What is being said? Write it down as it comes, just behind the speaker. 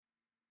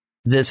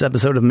This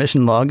episode of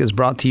Mission Log is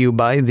brought to you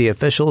by the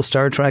official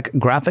Star Trek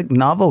graphic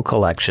novel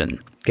collection.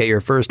 Get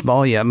your first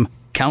volume,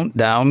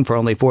 Countdown, for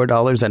only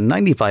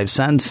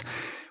 $4.95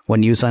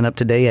 when you sign up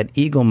today at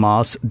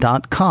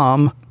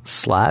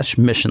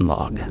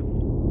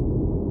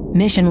eaglemoss.com/missionlog.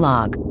 Mission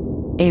Log,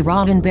 a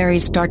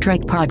Roddenberry Star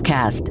Trek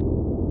podcast.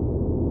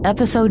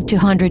 Episode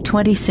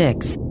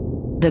 226,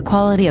 The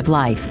Quality of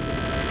Life.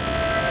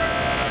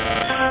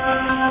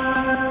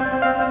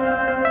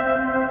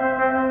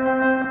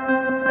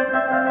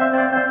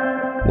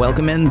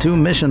 Welcome into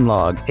Mission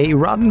Log, a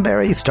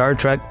Roddenberry Star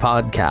Trek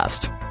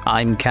podcast.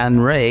 I'm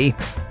Ken Ray.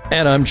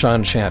 And I'm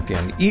John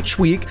Champion. Each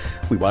week,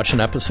 we watch an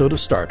episode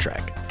of Star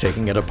Trek,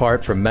 taking it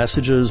apart for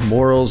messages,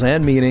 morals,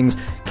 and meanings,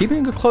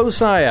 keeping a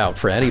close eye out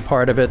for any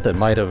part of it that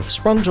might have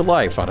sprung to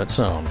life on its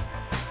own.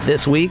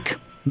 This week,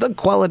 The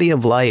Quality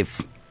of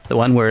Life, the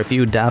one where a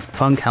few Daft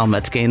Punk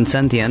helmets gain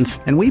sentience,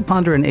 and we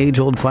ponder an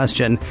age-old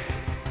question.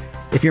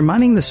 If you're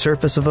mining the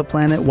surface of a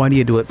planet, why do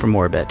you do it from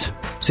orbit?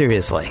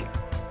 Seriously.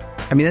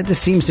 I mean, that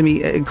just seems to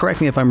me,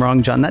 correct me if I'm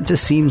wrong, John, that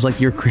just seems like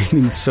you're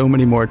creating so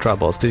many more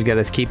troubles. Do you got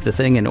to keep the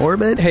thing in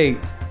orbit? Hey,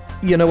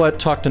 you know what?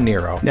 Talk to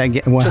Nero.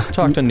 Just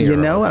talk to Nero. You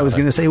know, I was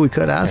going to say we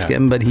could ask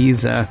him, but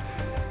he's, dead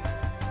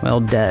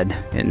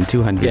in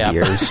 200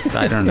 years.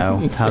 I don't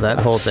know how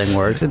that whole thing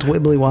works. It's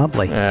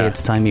wibbly-wobbly.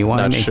 It's timey-wimey.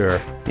 Not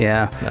sure.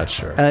 Yeah. Not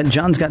sure.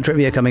 John's got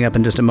trivia coming up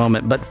in just a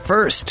moment, but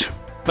first,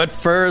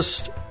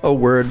 a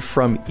word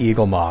from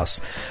Eagle Moss.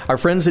 Our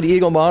friends at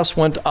Eagle Moss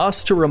want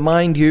us to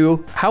remind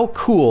you how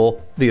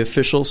cool the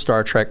official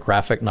Star Trek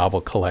graphic novel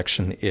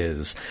collection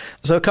is.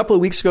 So a couple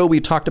of weeks ago,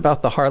 we talked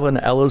about the Harlan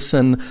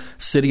Ellison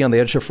City on the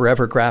Edge of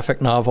Forever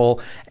graphic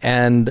novel.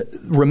 And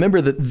remember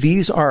that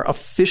these are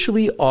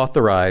officially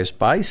authorized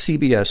by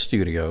CBS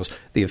Studios,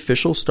 the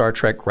official Star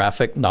Trek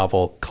graphic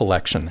novel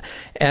collection.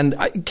 And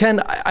Ken,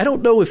 I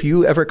don't know if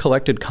you ever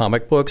collected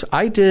comic books.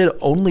 I did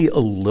only a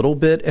little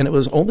bit, and it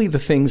was only the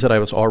things that I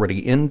was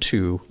already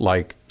into,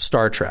 like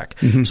Star Trek.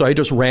 Mm-hmm. So I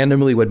just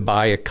randomly would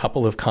buy a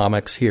couple of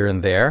comics here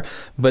and there.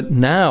 But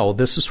now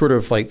this is sort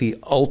of like the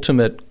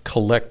ultimate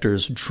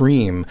collector's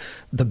dream,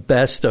 the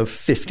best of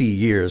 50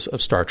 years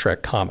of Star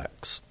Trek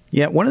comics.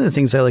 Yeah, one of the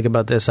things I like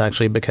about this,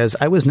 actually, because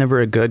I was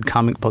never a good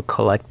comic book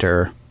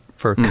collector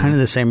for kind of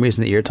the same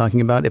reason that you're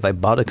talking about. If I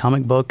bought a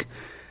comic book,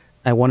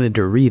 I wanted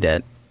to read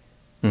it.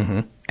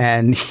 Mm-hmm.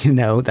 And, you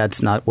know,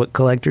 that's not what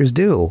collectors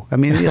do. I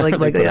mean,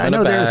 like I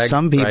know there are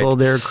some people,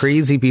 there are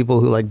crazy people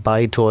who like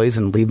buy toys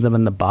and leave them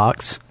in the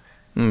box.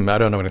 I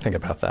don't know anything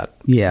about that.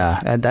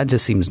 Yeah, that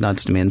just seems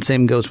nuts to me. And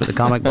same goes for the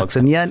comic books.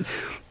 And yet,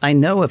 I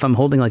know if I'm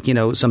holding like, you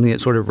know, something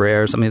that's sort of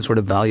rare, something that's sort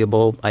of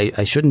valuable,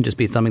 I shouldn't just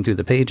be thumbing through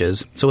the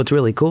pages. So what's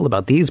really cool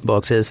about these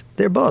books is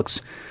they're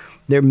books.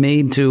 They're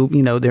made to,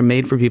 you know, they're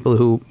made for people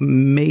who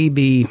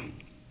maybe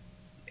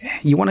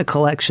you want a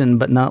collection,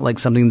 but not like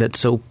something that's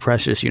so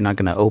precious you're not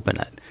going to open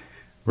it.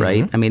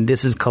 Right? Mm-hmm. I mean,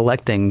 this is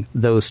collecting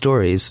those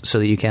stories so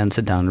that you can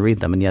sit down and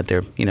read them, and yet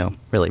they're, you know,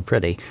 really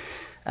pretty.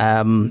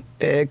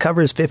 It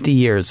covers 50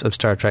 years of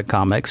Star Trek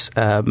comics,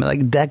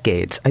 like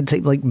decades. I'd say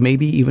like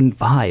maybe even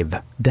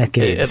 5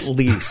 decades.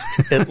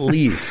 At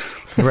least.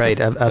 Right,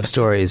 of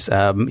stories,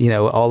 you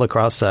know, all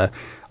across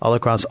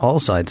all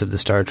sides of the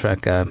Star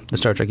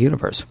Trek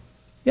universe.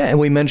 Yeah, and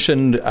we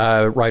mentioned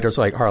writers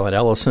like Harlan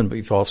Ellison, but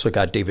you've also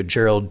got David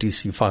Gerrold,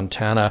 D.C.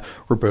 Fontana,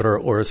 Roberto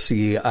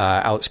Orci,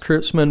 Alex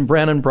Kurtzman,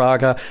 Brannon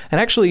Braga.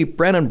 And actually,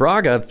 Brannon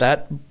Braga,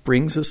 that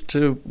brings us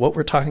to what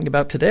we're talking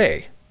about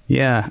today.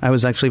 Yeah, I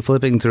was actually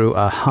flipping through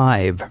a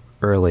Hive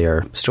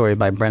earlier, story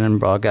by Brannon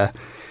Braga,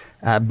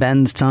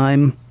 Ben's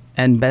Time,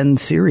 and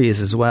Ben's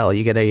series as well.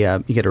 You get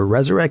a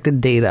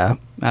resurrected Data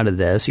out of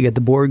this. You get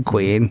the Borg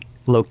Queen.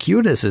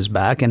 Locutus is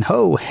back, and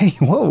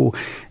whoa,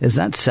 is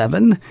that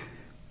 7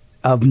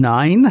 of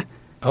 9?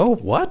 Oh,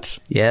 what?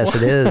 Yes,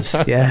 it is.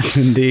 Yes,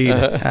 indeed.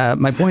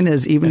 My point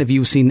is, even if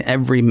you've seen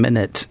every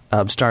minute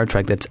of Star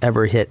Trek that's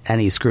ever hit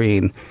any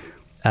screen,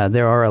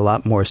 there are a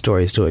lot more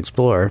stories to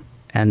explore,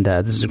 and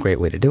this is a great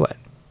way to do it.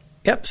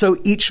 Yep. So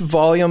each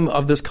volume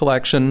of this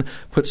collection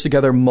puts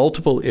together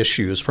multiple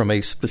issues from a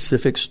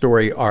specific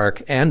story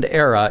arc and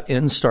era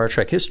in Star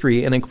Trek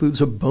history and includes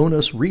a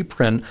bonus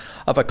reprint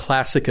of a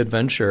classic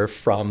adventure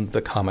from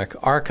the comic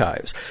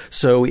archives.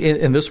 So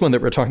in this one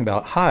that we're talking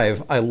about,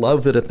 Hive, I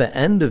love that at the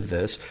end of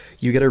this,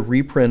 you get a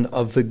reprint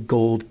of the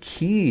Gold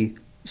Key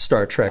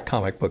Star Trek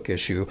comic book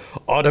issue,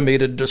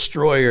 Automated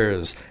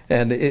Destroyers.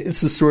 And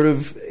it's a sort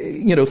of,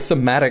 you know,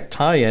 thematic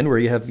tie-in where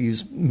you have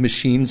these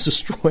machines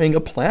destroying a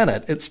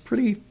planet. It's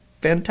pretty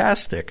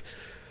fantastic.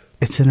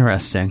 It's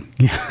interesting.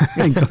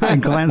 I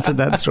glanced at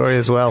that story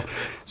as well.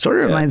 Sort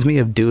of reminds me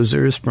of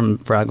Doozers from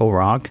Fraggle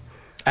Rock.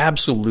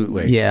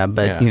 Absolutely. Yeah,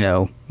 but, you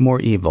know,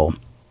 more evil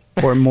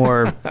or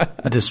more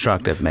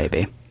destructive,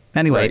 maybe.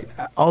 Anyway,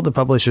 all the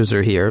publishers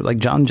are here. Like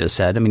John just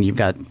said, I mean, you've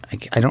got,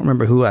 I don't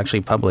remember who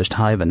actually published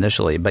Hive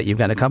initially, but you've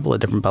got a couple of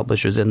different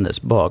publishers in this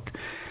book.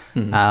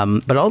 Mm-hmm.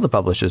 But all the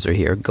publishers are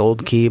here.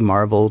 Gold Key,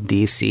 Marvel,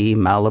 DC,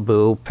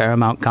 Malibu,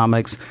 Paramount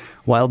Comics,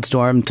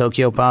 Wildstorm,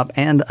 Tokyo Pop,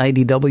 and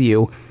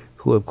IDW,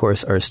 who, of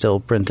course, are still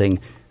printing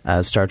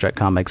Star Trek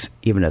comics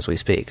even as we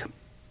speak.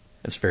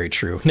 It's very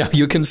true. Now,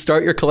 you can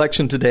start your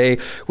collection today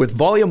with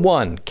Volume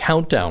 1,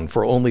 Countdown,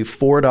 for only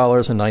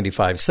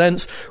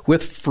 $4.95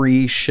 with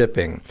free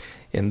shipping.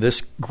 In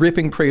this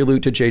gripping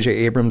prelude to J.J.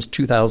 Abrams'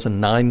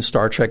 2009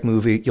 Star Trek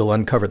movie, you'll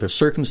uncover the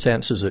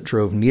circumstances that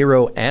drove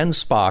Nero and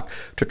Spock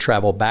to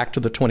travel back to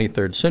the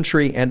 23rd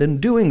century, and in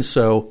doing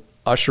so,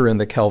 usher in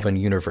the Kelvin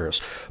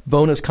universe.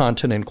 Bonus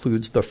content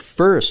includes the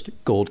first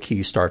Gold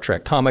Key Star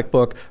Trek comic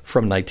book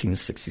from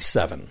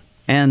 1967.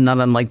 And not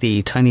unlike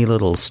the tiny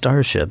little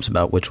starships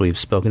about which we've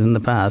spoken in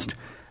the past,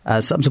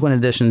 subsequent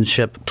editions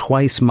ship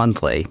twice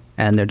monthly,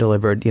 and they're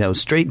delivered,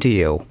 straight to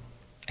you.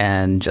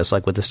 And just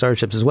like with the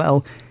starships as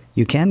well,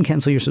 you can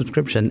cancel your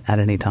subscription at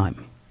any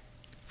time.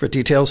 For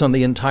details on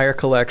the entire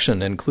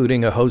collection,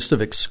 including a host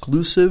of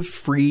exclusive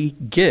free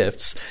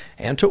gifts,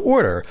 and to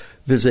order,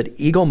 visit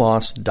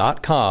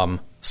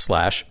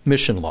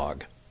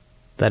eaglemoss.com/missionlog.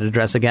 That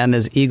address again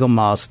is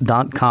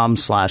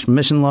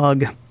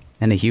eaglemoss.com/missionlog.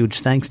 And a huge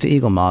thanks to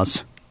Eagle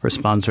Moss for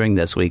sponsoring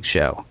this week's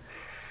show.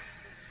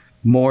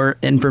 More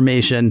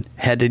information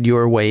headed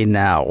your way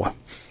now.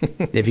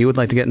 If you would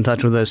like to get in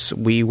touch with us,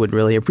 we would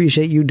really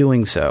appreciate you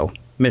doing so.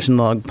 Mission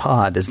Log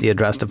Pod is the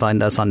address to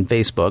find us on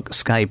Facebook,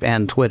 Skype,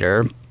 and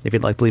Twitter. If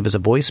you'd like to leave us a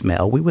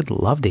voicemail, we would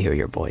love to hear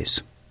your voice.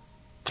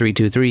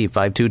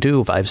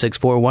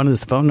 323-522-5641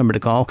 is the phone number to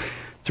call.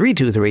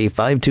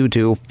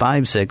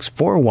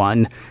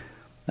 323-522-5641.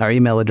 Our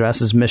email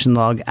address is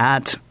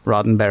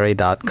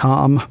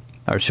missionlog@roddenberry.com.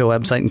 Our show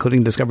website,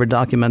 including discovered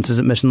documents, is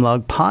at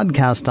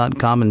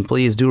missionlogpodcast.com. And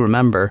please do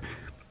remember,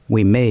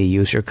 we may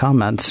use your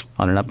comments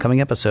on an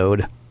upcoming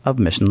episode of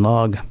Mission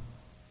Log.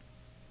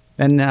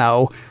 And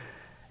now,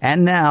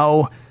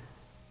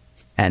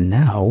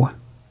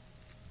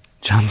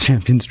 John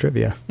Champion's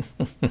Trivia.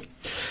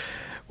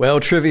 Well,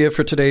 trivia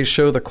for today's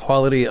show, The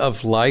Quality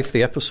of Life.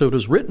 The episode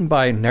is written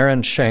by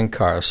Naren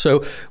Shankar.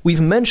 So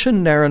we've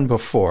mentioned Naren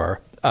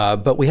before,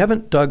 but we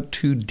haven't dug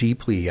too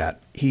deeply yet.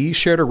 He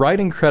shared a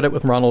writing credit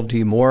with Ronald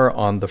D. Moore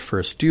on The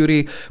First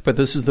Duty, but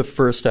this is the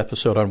first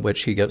episode on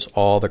which he gives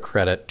all the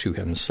credit to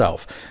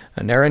himself.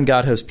 Naren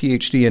got his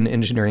PhD in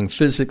engineering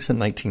physics in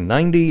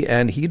 1990,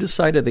 and he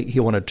decided that he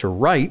wanted to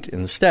write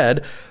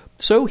instead,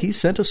 so he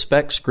sent a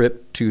spec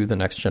script to The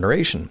Next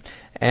Generation,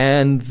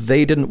 and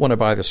they didn't want to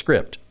buy the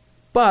script.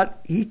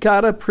 But he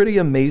got a pretty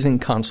amazing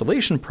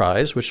consolation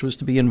prize, which was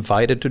to be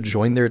invited to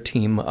join their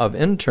team of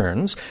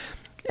interns,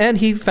 and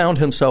he found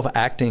himself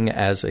acting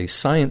as a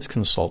science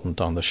consultant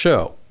on the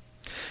show.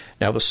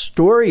 Now, the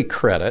story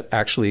credit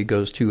actually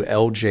goes to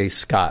L.J.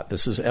 Scott.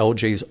 This is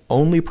L.J.'s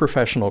only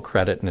professional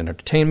credit in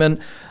entertainment.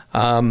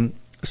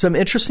 Some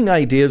interesting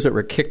ideas that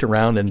were kicked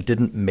around and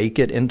didn't make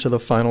it into the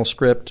final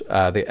script.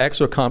 The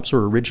exocomps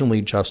were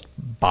originally just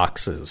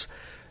boxes.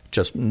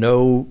 Just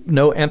no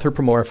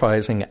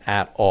anthropomorphizing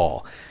at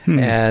all.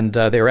 And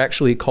they were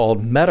actually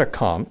called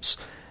metacomps.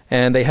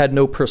 And they had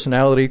no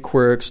personality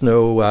quirks,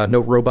 no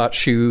robot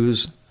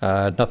shoes,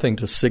 nothing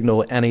to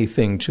signal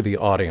anything to the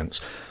audience.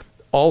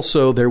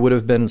 Also, there would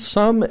have been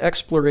some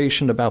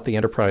exploration about the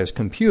Enterprise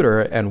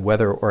computer and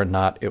whether or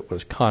not it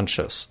was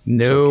conscious.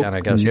 So, Ken, I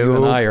guess you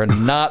and I are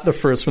not the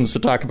first ones to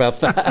talk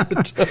about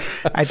that.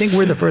 I think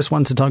we're the first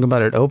ones to talk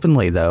about it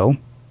openly, though.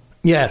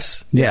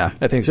 Yes. Yeah.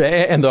 I think so.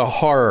 And the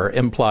horror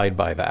implied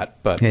by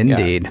that. But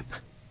indeed.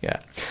 Yeah.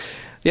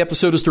 The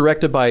episode is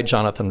directed by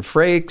Jonathan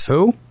Frakes.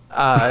 Who?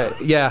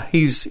 Yeah,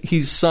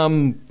 he's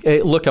some...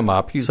 look him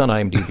up. He's on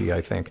IMDb,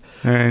 I think.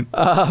 All right.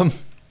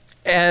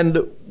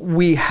 And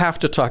we have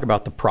to talk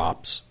about the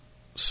props.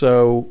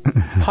 So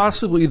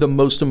possibly the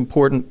most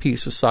important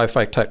piece of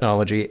sci-fi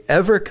technology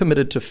ever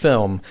committed to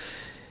film.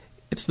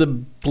 It's the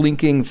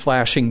blinking,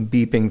 flashing,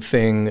 beeping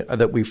thing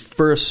that we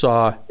first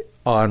saw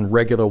on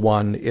Regular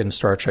One in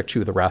Star Trek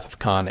II, The Wrath of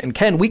Khan. And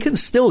Ken, we can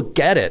still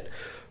get it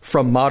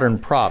from modern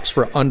props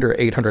for under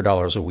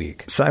 $800 a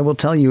week. So I will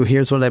tell you,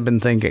 here's what I've been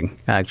thinking,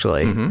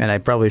 actually. And I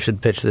probably should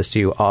pitch this to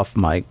you off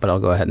mic, but I'll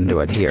go ahead and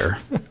do it here.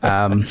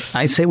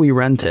 I say we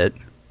rent it.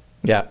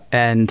 Yeah.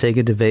 And take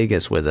it to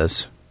Vegas with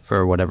us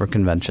for whatever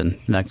convention,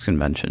 next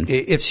convention.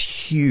 It's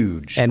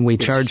huge. And we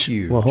charge...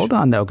 huge. Well, hold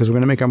on, though, because we're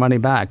going to make our money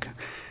back.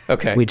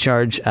 Okay. We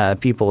charge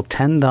people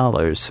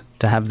 $10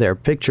 to have their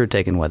picture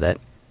taken with it.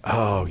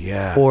 Oh,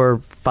 yeah. Or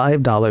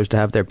 $5 to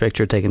have their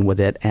picture taken with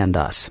it and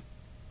us.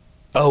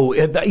 Oh,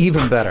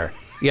 even better.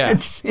 Yeah.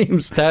 It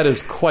seems... That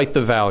is quite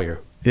the value.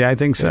 Yeah, I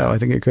think so. Yeah. I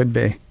think it could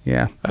be.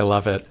 Yeah. I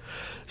love it.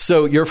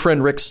 So your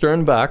friend Rick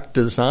Sternbach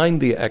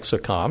designed the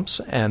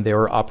exocomps, and they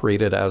were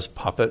operated as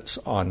puppets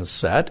on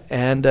set,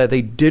 and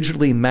they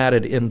digitally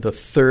matted in the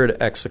third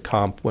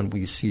exocomp. When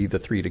we see the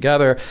three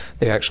together,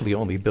 they actually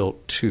only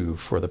built two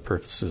for the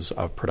purposes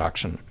of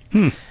production.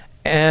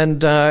 And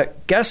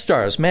guest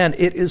stars, man,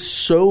 it is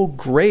so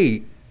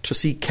great to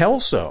see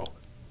Kelso.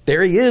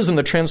 There he is in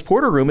the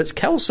transporter room. It's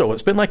Kelso.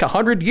 It's been like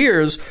 100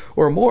 years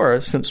or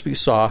more since we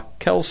saw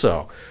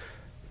Kelso.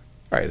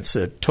 All right, it's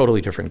a totally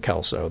different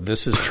Kelso.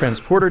 This is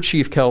Transporter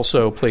Chief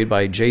Kelso, played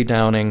by Jay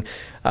Downing.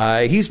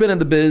 He's been in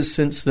the biz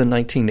since the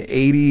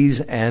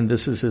 1980s, and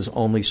this is his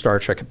only Star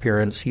Trek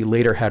appearance. He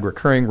later had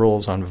recurring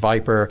roles on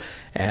Viper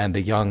and The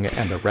Young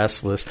and the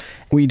Restless.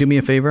 Will you do me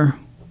a favor?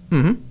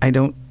 Mm-hmm. I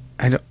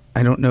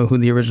don't know who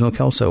the original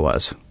Kelso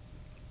was.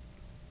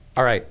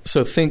 All right,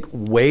 so think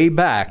way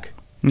back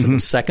to the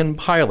second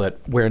pilot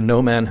where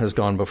no man has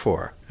gone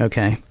before.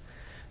 Okay.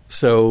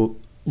 So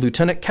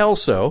Lieutenant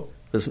Kelso,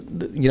 this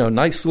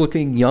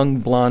nice-looking young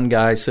blonde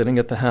guy sitting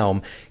at the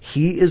helm,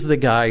 he is the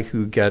guy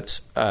who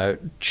gets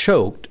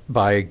choked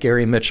by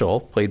Gary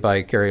Mitchell, played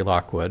by Gary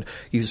Lockwood,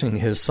 using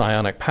his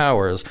psionic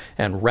powers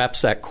and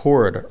wraps that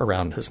cord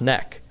around his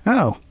neck.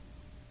 Oh.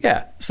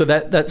 Yeah, so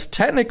that's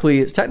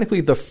technically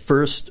the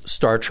first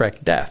Star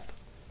Trek death.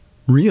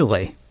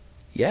 Really?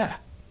 Yeah.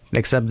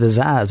 Except the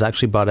Zaz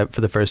actually brought it for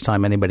the first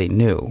time anybody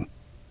knew.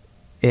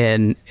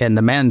 In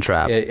the Man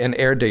Trap. In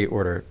Air Date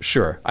Order,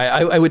 sure.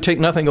 I would take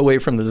nothing away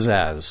from the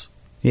Zaz.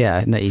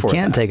 Yeah, no, you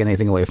can't take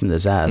anything away from the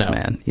Zaz, No.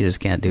 man. You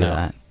just can't do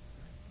that.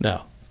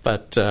 No,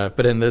 but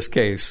in this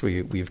case,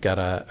 we've got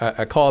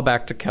a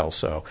callback to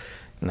Kelso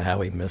and how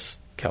we miss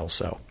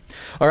Kelso.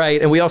 All right,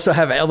 and we also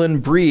have Ellen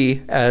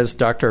Bree as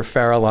Dr.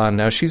 Farallon.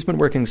 Now, she's been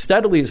working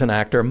steadily as an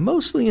actor,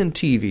 mostly in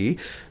TV,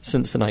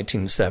 since the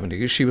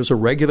 1970s. She was a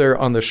regular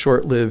on the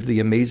short-lived The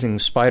Amazing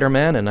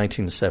Spider-Man in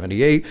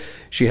 1978.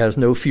 She has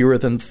no fewer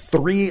than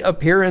 3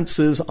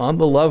 appearances on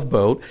The Love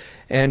Boat,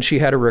 and she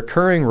had a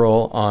recurring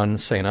role on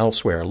St.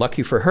 Elsewhere.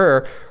 Lucky for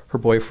her, her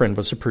boyfriend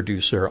was a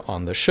producer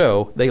on the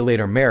show. They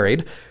later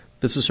married.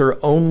 This is her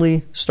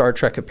only Star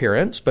Trek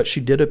appearance, but she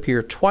did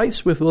appear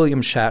twice with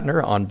William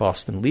Shatner on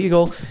Boston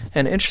Legal,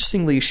 and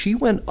interestingly, she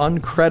went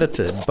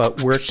uncredited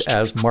but worked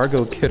as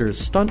Margot Kidder's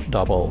stunt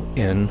double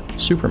in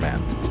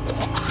Superman.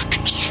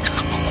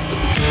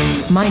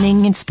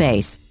 Mining in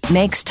space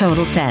makes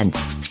total sense.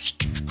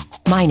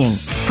 Mining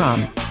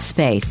from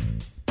space.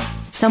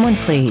 Someone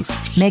please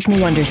make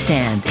me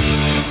understand.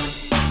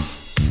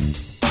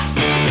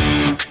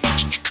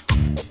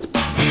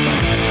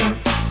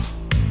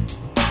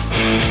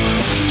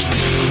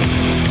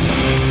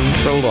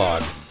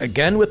 Prologue,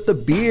 again with the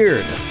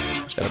beard.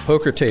 At a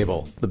poker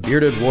table, the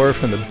bearded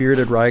Worf and the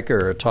bearded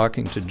Riker are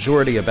talking to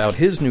Geordi about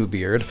his new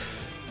beard.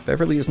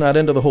 Beverly is not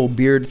into the whole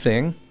beard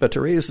thing, but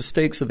to raise the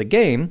stakes of the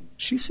game,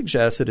 she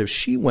suggests that if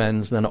she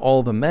wins, then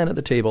all the men at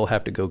the table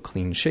have to go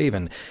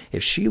clean-shaven.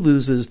 If she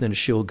loses, then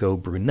she'll go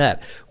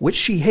brunette, which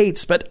she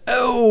hates, but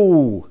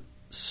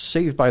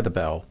saved by the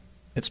bell.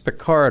 It's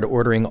Picard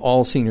ordering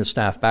all senior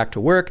staff back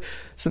to work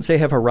since they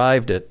have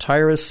arrived at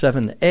Tyrus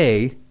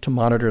 7A to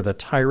monitor the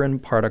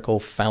Tyron particle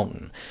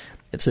fountain.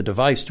 It's a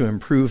device to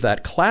improve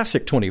that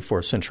classic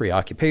 24th century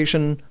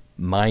occupation,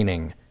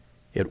 mining.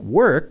 It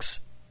works,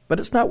 but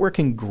it's not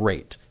working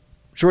great.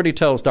 Geordi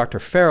tells Dr.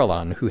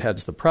 Farallon, who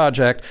heads the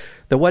project,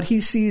 that what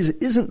he sees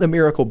isn't the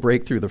miracle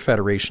breakthrough the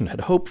Federation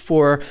had hoped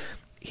for.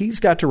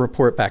 He's got to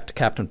report back to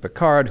Captain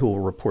Picard, who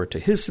will report to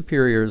his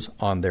superiors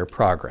on their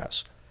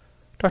progress.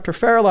 Dr.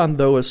 Farallon,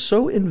 though, is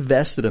so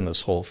invested in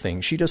this whole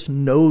thing, she just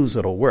knows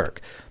it'll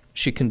work.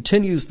 She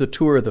continues the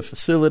tour of the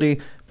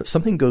facility, but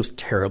something goes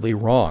terribly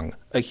wrong.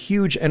 A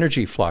huge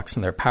energy flux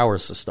in their power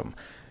system.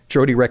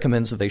 Geordi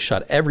recommends that they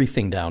shut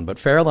everything down, but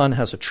Farallon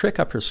has a trick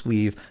up her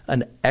sleeve,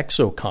 an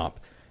exocomp.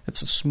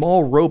 It's a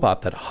small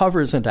robot that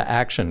hovers into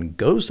action,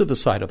 goes to the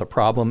side of the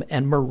problem,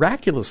 and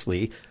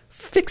miraculously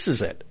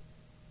fixes it.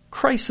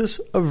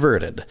 Crisis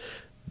averted.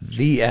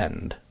 The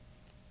end.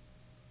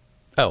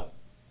 Oh.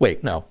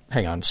 Wait, no,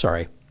 hang on,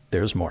 sorry.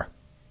 There's more.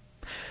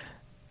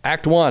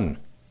 Act 1.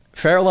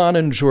 Farallon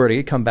and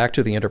Geordi come back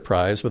to the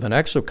Enterprise with an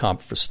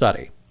exocomp for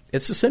study.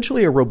 It's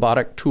essentially a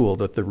robotic tool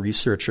that the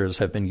researchers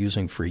have been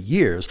using for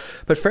years,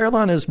 but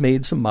Farallon has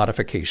made some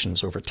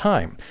modifications over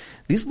time.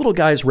 These little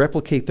guys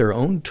replicate their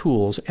own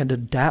tools and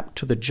adapt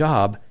to the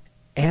job,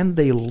 and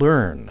they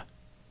learn.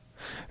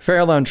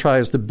 Farallon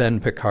tries to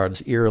bend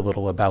Picard's ear a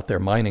little about their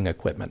mining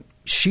equipment.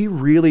 She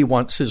really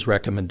wants his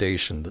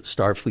recommendation that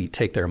Starfleet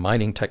take their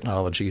mining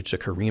technology to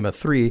Karima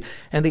 3,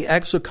 and the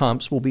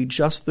exocomps will be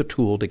just the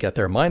tool to get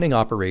their mining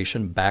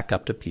operation back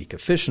up to peak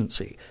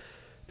efficiency.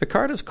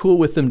 Picard is cool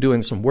with them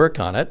doing some work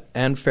on it,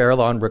 and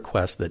Farallon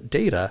requests that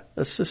Data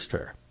assist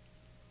her.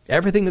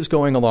 Everything is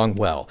going along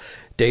well.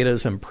 Data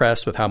is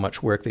impressed with how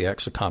much work the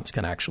exocomps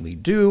can actually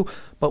do,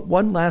 but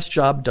one last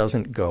job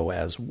doesn't go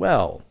as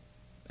well.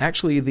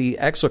 Actually, the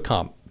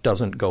exocomp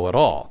doesn't go at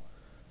all.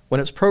 When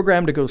it's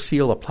programmed to go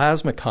seal a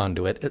plasma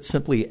conduit, it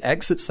simply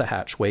exits the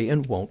hatchway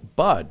and won't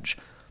budge.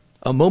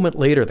 A moment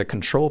later, the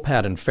control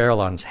pad in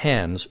Farallon's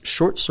hands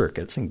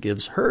short-circuits and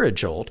gives her a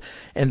jolt,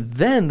 and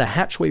then the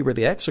hatchway where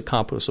the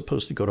exocomp was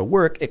supposed to go to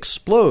work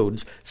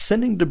explodes,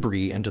 sending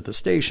debris into the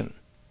station.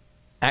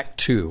 Act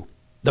 2.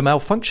 The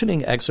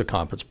malfunctioning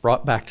exocomp is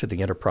brought back to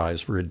the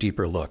Enterprise for a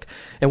deeper look,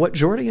 and what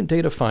Geordi and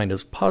Data find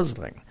is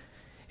puzzling.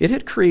 It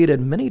had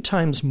created many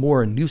times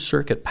more new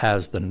circuit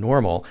paths than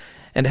normal,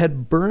 and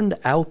had burned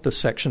out the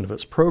section of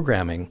its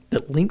programming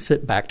that links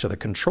it back to the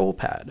control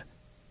pad.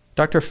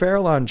 Dr.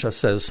 Farallon just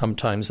says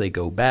sometimes they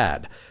go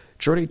bad.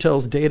 Geordi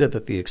tells Data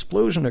that the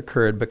explosion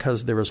occurred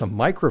because there was a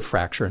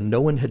microfracture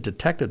no one had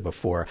detected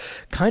before,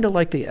 kind of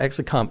like the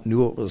Exocomp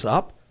knew it was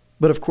up,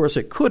 but of course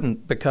it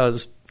couldn't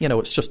because,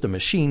 it's just a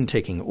machine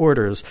taking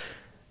orders.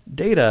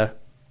 Data,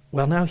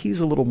 well, now he's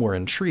a little more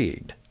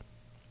intrigued.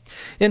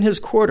 In his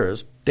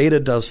quarters,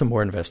 Data does some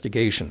more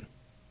investigation.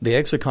 The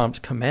Exocomp's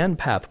command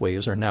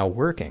pathways are now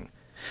working.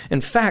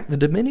 In fact, the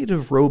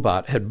diminutive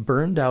robot had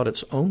burned out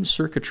its own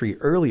circuitry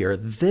earlier,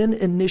 then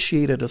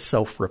initiated a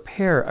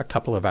self-repair a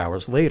couple of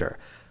hours later,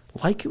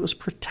 like it was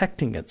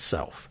protecting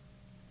itself.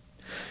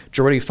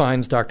 Geordi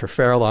finds Dr.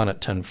 Farallon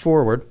at 10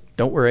 Forward.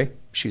 Don't worry,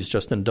 she's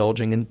just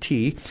indulging in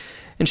tea,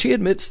 and she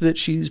admits that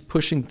she's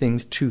pushing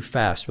things too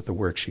fast with the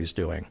work she's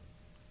doing.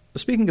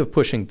 Speaking of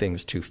pushing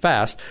things too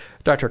fast,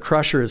 Dr.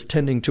 Crusher is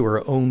tending to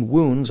her own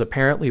wounds,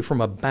 apparently from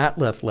a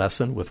Bat'leth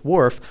lesson with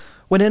Worf,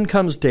 when in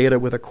comes Data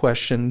with a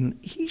question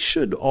he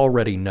should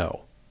already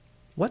know.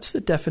 What's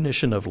the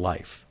definition of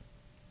life?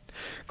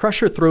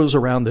 Crusher throws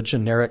around the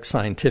generic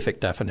scientific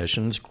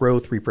definitions,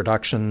 growth,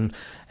 reproduction,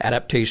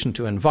 adaptation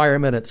to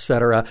environment,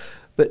 etc.,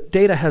 but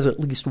Data has at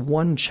least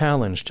one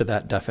challenge to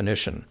that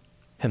definition: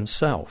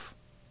 himself.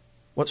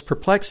 What's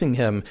perplexing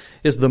him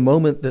is the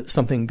moment that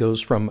something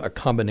goes from a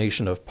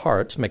combination of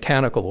parts,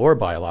 mechanical or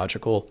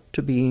biological,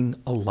 to being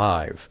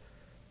alive.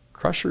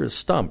 Crusher is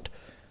stumped,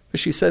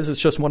 but she says it's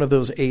just one of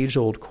those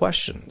age-old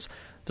questions.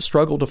 The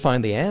struggle to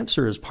find the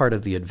answer is part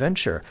of the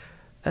adventure.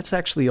 That's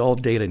actually all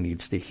Data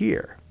needs to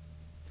hear.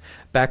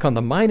 Back on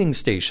the mining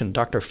station,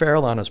 Dr.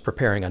 Farallon is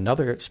preparing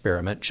another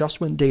experiment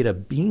just when Data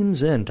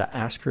beams in to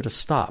ask her to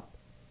stop.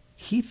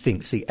 He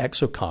thinks the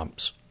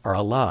Exocomps are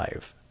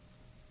alive.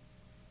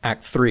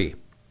 Act 3.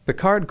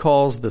 Picard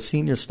calls the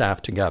senior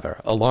staff together,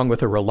 along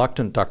with a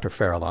reluctant Dr.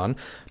 Farallon,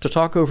 to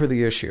talk over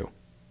the issue.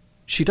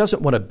 She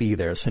doesn't want to be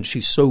there since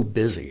she's so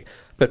busy,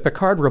 but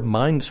Picard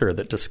reminds her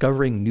that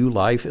discovering new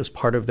life is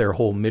part of their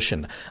whole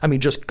mission.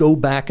 Just go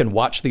back and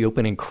watch the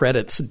opening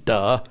credits,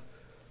 duh.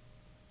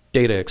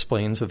 Data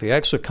explains that the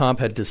Exocomp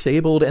had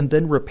disabled and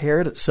then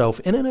repaired itself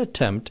in an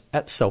attempt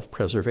at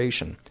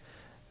self-preservation.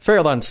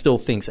 Farallon still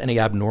thinks any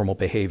abnormal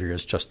behavior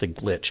is just a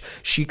glitch.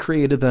 She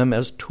created them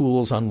as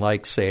tools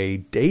unlike, say,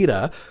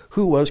 Data,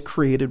 who was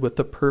created with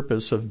the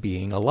purpose of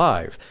being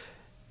alive.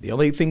 The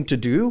only thing to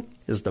do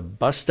is to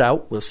bust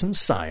out with some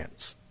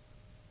science.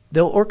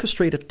 They'll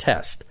orchestrate a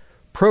test,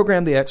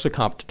 program the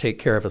Exocomp to take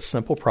care of a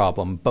simple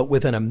problem, but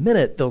within a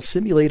minute they'll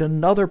simulate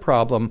another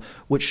problem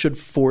which should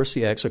force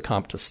the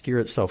Exocomp to steer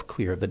itself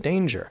clear of the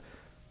danger.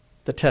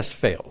 The test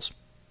fails.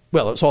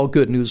 Well, it's all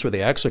good news for the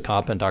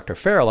Exocomp and Dr.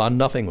 Farallon.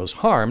 Nothing was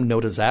harmed, no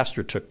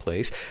disaster took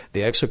place.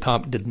 The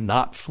Exocomp did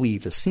not flee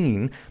the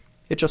scene.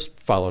 It just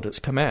followed its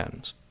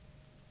commands.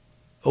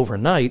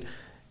 Overnight,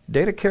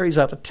 Data carries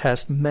out the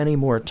test many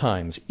more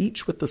times,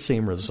 each with the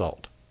same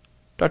result.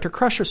 Dr.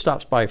 Crusher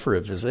stops by for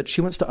a visit.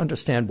 She wants to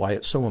understand why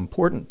it's so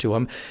important to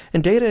him,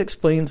 and Data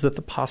explains that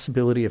the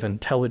possibility of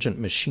intelligent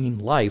machine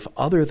life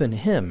other than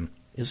him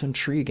is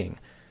intriguing.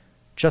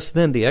 Just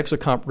then, the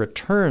Exocomp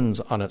returns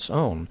on its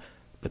own,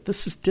 but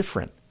this is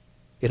different.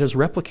 It has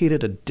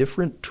replicated a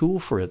different tool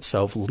for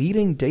itself,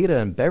 leading Data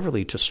and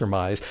Beverly to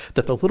surmise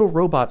that the little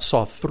robot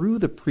saw through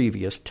the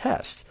previous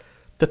test,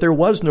 that there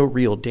was no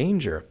real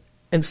danger,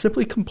 and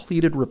simply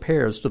completed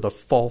repairs to the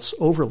false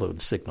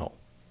overload signal.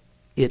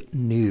 It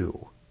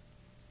knew.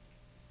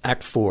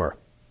 Act 4.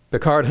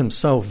 Picard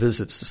himself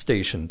visits the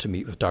station to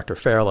meet with Dr.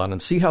 Farallon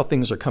and see how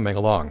things are coming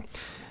along.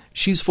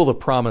 She's full of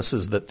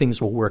promises that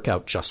things will work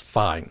out just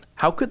fine.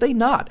 How could they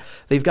not?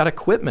 They've got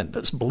equipment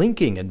that's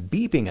blinking and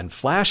beeping and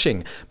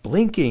flashing,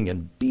 blinking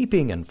and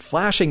beeping and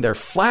flashing. They're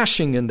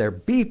flashing and they're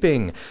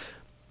beeping.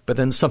 But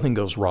then something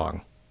goes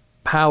wrong.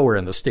 Power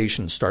in the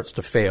station starts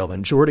to fail,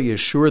 and Geordi is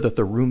sure that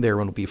the room there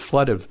will be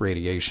flooded with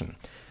radiation.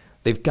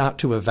 They've got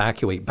to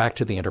evacuate back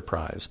to the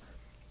Enterprise.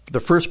 The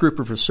first group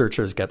of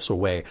researchers gets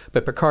away,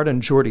 but Picard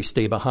and Geordi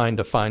stay behind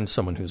to find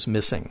someone who's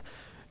missing.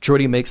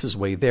 Geordi makes his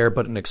way there,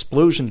 but an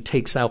explosion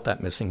takes out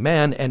that missing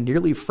man and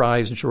nearly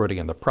fries Geordi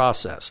in the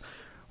process.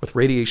 With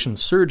radiation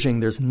surging,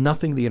 there's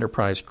nothing the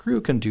Enterprise crew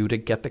can do to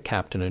get the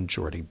captain and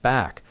Geordi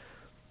back.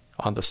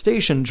 On the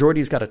station,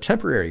 Geordi's got a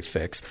temporary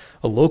fix,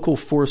 a local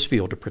force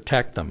field to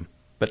protect them,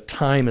 but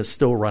time is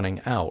still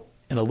running out.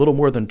 In a little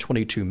more than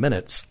 22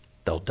 minutes,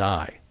 they'll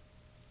die.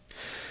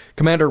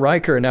 Commander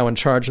Riker, now in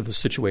charge of the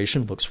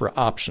situation, looks for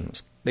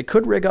options. They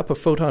could rig up a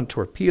photon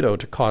torpedo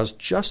to cause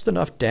just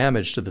enough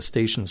damage to the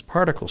station's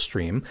particle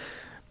stream.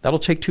 That'll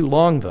take too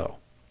long, though.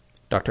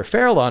 Dr.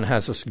 Farallon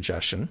has a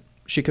suggestion.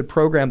 She could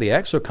program the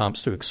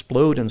Exocomps to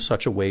explode in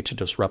such a way to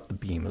disrupt the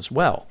beam as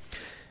well.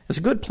 It's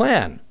a good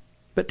plan,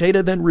 but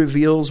Data then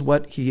reveals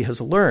what he has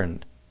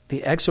learned.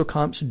 The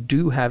Exocomps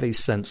do have a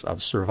sense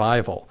of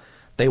survival.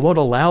 They won't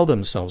allow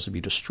themselves to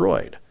be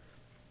destroyed.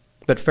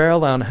 But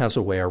Farallon has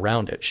a way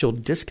around it. She'll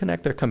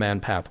disconnect their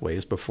command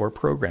pathways before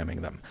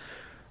programming them.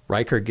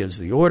 Riker gives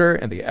the order,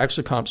 and the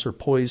Exocomps are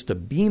poised to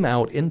beam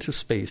out into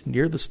space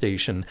near the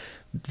station.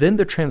 Then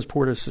the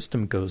transporter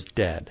system goes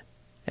dead.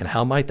 And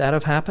how might that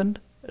have happened?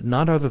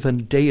 None other than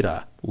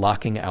Data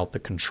locking out the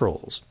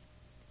controls.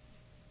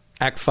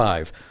 Act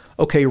 5.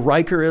 Okay,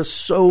 Riker is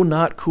so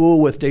not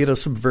cool with Data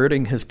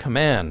subverting his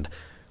command.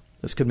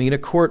 This could mean a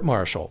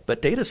court-martial,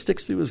 but Data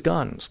sticks to his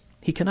guns.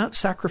 He cannot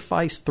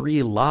sacrifice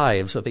 3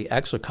 lives of the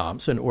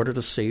exocomps in order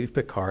to save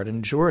Picard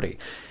and Geordi.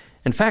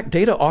 In fact,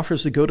 Data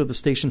offers to go to the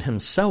station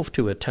himself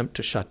to attempt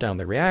to shut down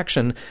the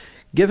reaction,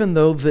 given,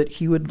 though, that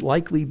he would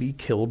likely be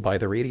killed by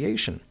the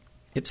radiation.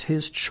 It's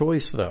his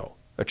choice, though,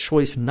 a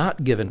choice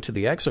not given to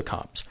the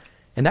exocomps.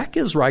 And that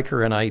gives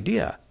Riker an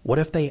idea. What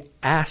if they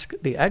ask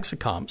the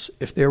exocomps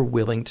if they're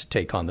willing to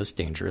take on this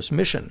dangerous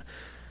mission?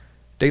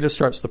 Data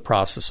starts the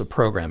process of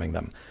programming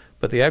them,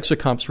 but the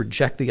exocomps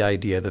reject the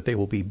idea that they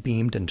will be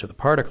beamed into the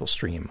particle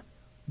stream.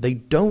 They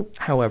don't,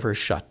 however,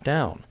 shut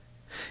down.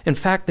 In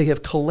fact, they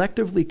have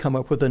collectively come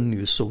up with a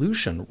new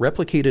solution,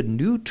 replicated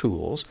new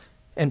tools,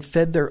 and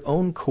fed their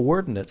own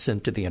coordinates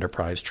into the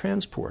Enterprise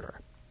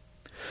transporter.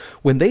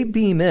 When they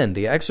beam in,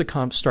 the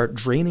exocomps start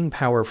draining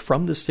power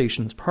from the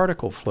station's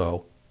particle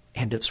flow,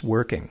 and it's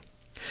working.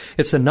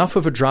 It's enough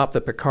of a drop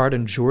that Picard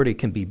and Geordi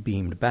can be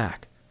beamed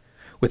back.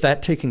 With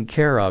that taken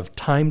care of,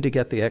 time to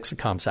get the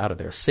exocomps out of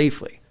there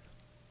safely.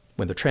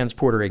 When the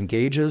transporter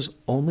engages,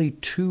 only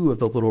 2 of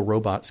the little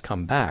robots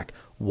come back.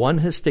 One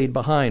has stayed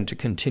behind to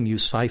continue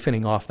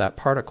siphoning off that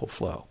particle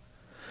flow.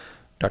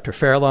 Dr.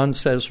 Fairlawn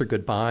says her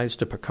goodbyes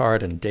to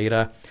Picard and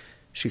Data.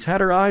 She's had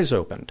her eyes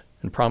opened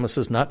and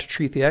promises not to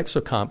treat the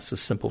exocomps as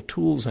simple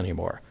tools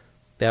anymore.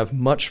 They have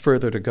much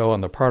further to go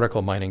on the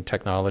particle mining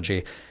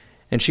technology,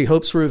 and she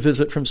hopes for a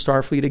visit from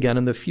Starfleet again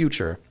in the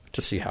future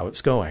to see how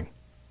it's going.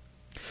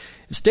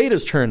 It's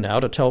Data's turn now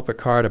to tell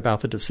Picard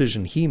about the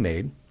decision he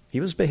made.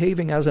 He was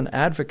behaving as an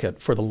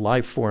advocate for the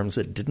life forms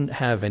that didn't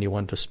have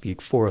anyone to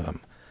speak for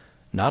them,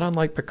 not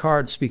unlike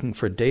Picard speaking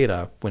for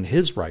Data when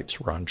his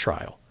rights were on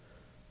trial.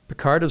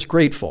 Picard is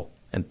grateful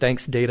and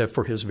thanks Data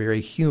for his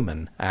very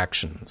human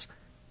actions.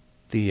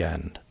 The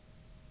end.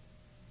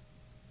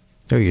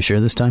 Are you sure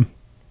this time?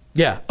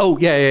 Yeah. Oh,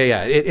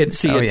 yeah. It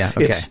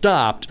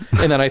stopped,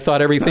 and then I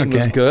thought everything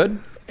was good,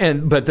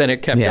 but then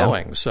it kept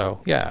going.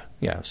 So, yeah.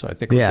 So I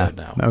think we're good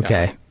now.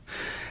 Okay.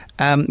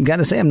 Got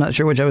to say, I'm not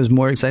sure which I was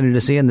more excited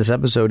to see in this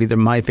episode, either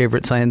my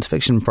favorite science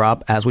fiction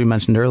prop, as we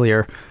mentioned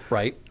earlier,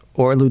 right,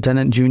 or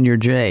Lieutenant Junior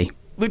J.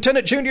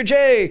 Lieutenant Junior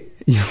J.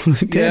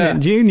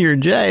 Lieutenant Junior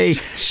J.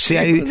 See,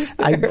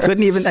 I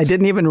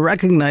didn't even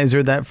recognize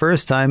her that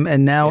first time,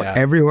 and now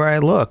everywhere I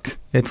look,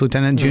 it's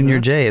Lieutenant Junior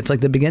J. It's like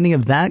the beginning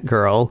of That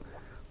Girl,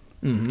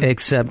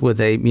 except with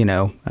a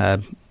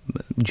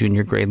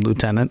junior grade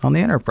lieutenant on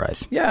the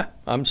Enterprise. Yeah,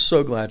 I'm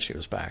so glad she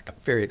was back.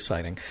 Very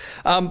exciting.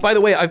 By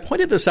the way, I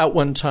pointed this out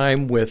one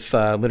time with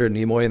Leonard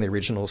Nimoy in the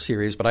original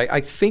series, but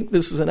I think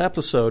this is an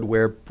episode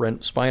where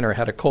Brent Spiner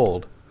had a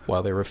cold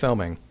while they were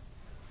filming.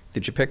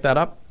 Did you pick that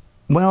up?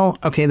 Well,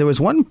 okay, there was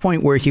one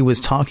point where he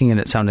was talking and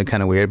it sounded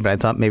kind of weird, but I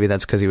thought maybe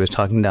that's because he was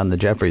talking down the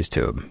Jeffries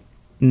tube.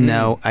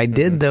 No, I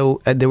did,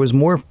 though. There was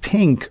more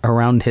pink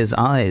around his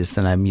eyes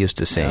than I'm used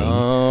to seeing.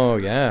 Oh,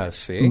 yeah,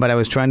 see? But I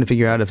was trying to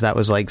figure out if that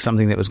was like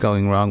something that was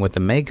going wrong with the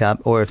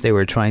makeup or if they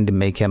were trying to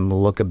make him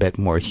look a bit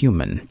more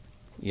human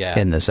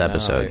in this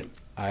episode.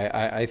 No,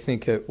 I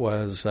think it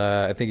was,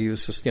 I think he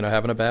was just,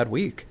 having a bad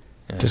week.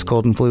 Just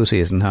cold and flu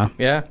season, huh?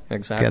 Yeah,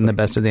 exactly. Getting the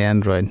best of the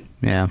android.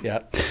 Yeah.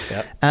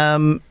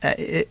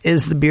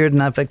 Is the beard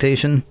an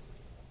affectation?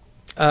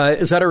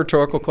 Is that a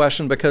rhetorical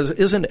question? Because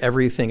isn't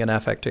everything an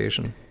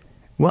affectation?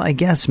 Well, I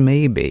guess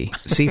maybe.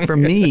 See, for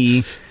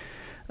me,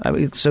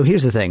 so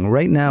here's the thing.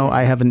 Right now,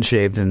 I haven't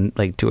shaved in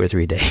like 2 or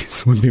 3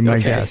 days, would be my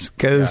guess.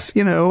 Because,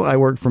 I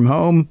work from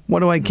home.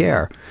 What do I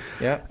care?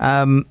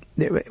 Yeah.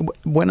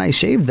 When I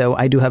shave, though,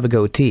 I do have a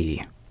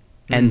goatee.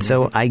 And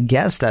so I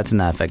guess that's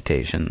an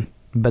affectation.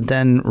 But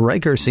then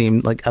Riker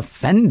seemed like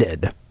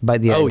offended by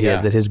the idea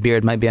that his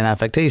beard might be an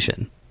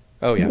affectation.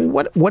 Oh, yeah.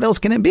 What else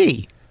can it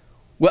be?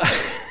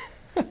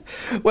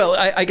 Well,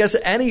 I guess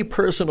any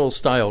personal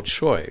style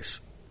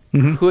choice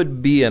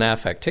could be an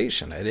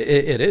affectation. It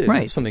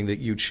is something that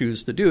you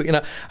choose to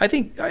do. I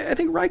think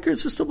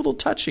Riker's just a little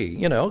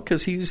touchy,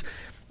 because he's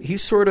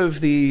sort of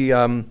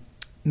the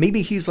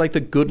maybe he's like the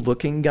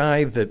good-looking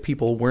guy that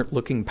people weren't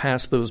looking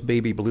past those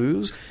baby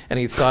blues, and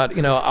he thought,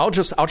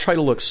 I'll try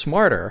to look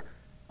smarter.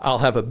 I'll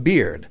have a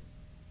beard.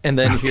 And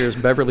then here's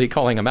Beverly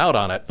calling him out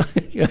on it.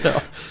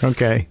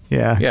 Okay,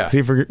 yeah.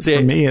 See, for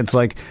me, it's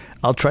like,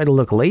 I'll try to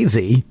look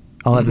lazy.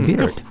 I'll have a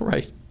beard.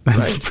 Right.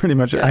 That's pretty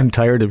much it. I'm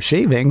tired of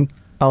shaving.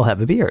 I'll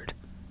have a beard.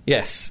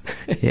 Yes.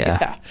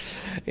 Yeah.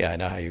 Yeah, I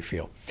know how you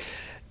feel.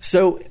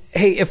 So,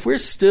 hey, if we're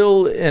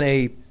still in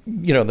a,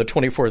 the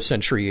 24th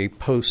century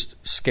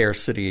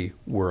post-scarcity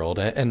world,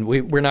 and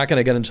we're not going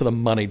to get into the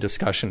money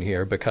discussion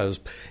here because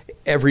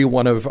every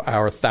one of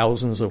our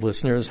thousands of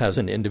listeners has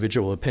an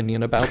individual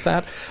opinion about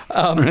that.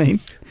 Right.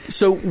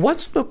 So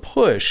what's the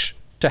push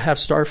to have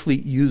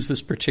Starfleet use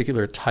this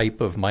particular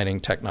type of mining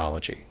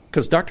technology?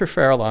 Because Dr.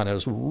 Fairlawn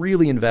is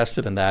really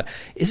invested in that.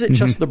 Is it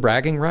just the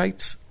bragging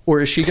rights,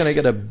 or is she going to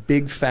get a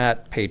big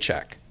fat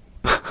paycheck?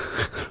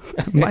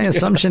 My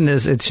assumption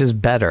is it's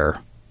just better.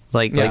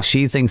 Like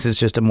she thinks it's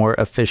just a more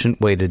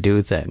efficient way to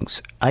do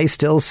things. I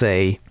still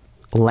say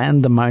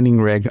land the mining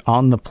rig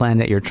on the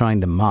planet you're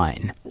trying to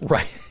mine.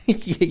 Right.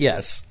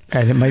 Yes.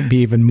 And it might be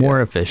even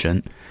more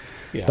efficient.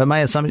 Yeah. But my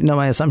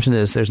assumption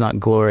is there's not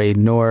glory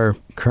nor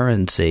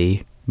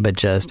currency, but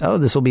just,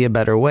 this will be a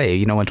better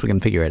way, once we can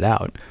figure it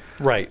out.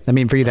 Right. I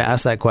mean, for you to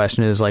ask that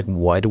question is like,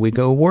 why do we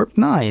go warp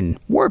 9?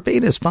 Warp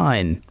 8 is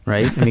fine,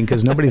 right? I mean,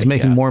 because nobody's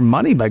making more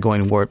money by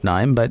going warp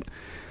 9, but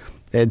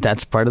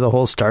that's part of the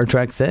whole Star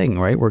Trek thing,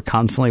 right? We're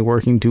constantly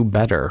working to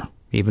better,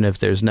 even if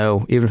there's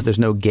no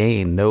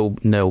gain,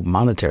 no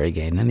monetary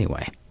gain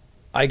anyway.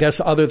 I guess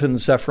other than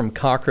Zephram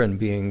Cochrane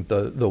being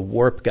the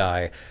warp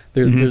guy,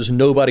 there's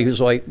nobody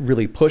who's like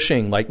really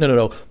pushing like,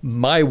 no,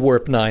 my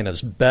warp 9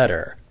 is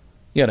better.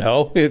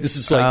 This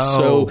is like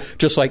so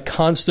just like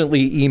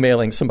constantly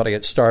emailing somebody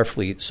at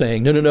Starfleet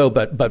saying, no,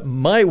 but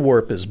my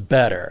warp is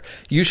better.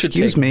 You should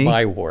take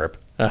my warp.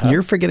 Uh-huh.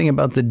 You're forgetting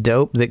about the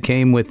dope that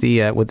came with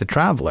the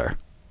Traveler.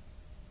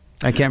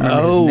 I can't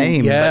remember his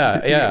name.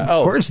 Yeah.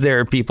 Of course, there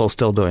are people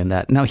still doing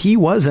that. Now, he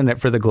was in it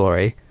for the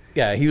glory.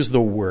 Yeah, he was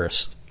the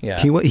worst. Yeah,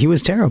 he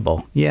was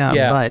terrible.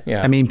 But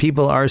I mean,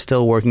 people are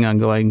still working on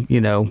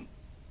going,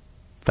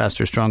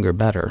 faster, stronger,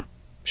 better.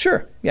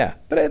 Sure, yeah.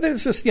 But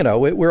it's just,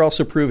 we're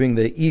also proving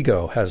that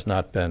ego has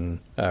not been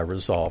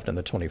resolved in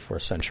the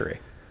 24th century.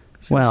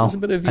 So there's a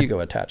bit of ego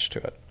attached to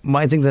it. Well,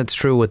 I think that's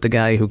true with the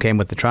guy who came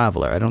with the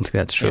Traveler. I don't think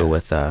that's true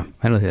with Dr.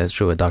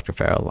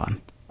 Farallon.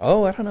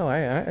 Oh, I don't know.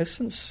 I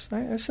sense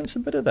a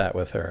bit of that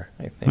with her,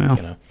 I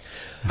think,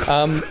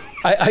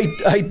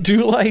 I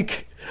do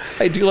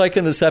like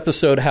in this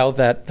episode how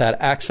that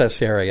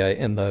access area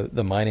in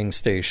the mining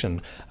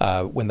station,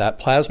 when that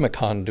plasma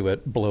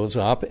conduit blows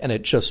up and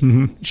it just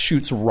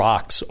shoots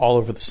rocks all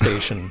over the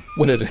station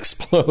when it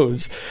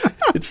explodes.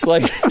 It's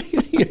like,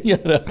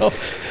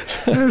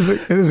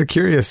 It is a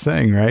curious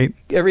thing, right?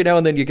 Every now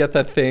and then you get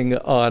that thing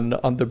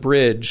on the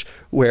bridge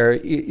where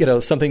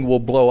something will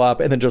blow up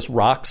and then just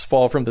rocks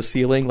fall from the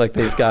ceiling, like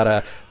they've got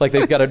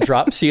a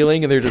drop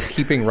ceiling and they're just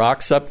keeping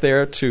rocks up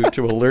there to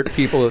alert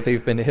people that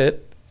they've been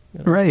hit.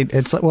 Right.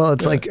 It's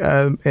like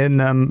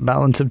in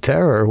Balance of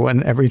Terror,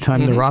 when every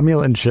time the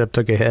Romulan ship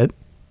took a hit,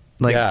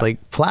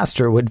 like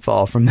plaster would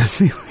fall from the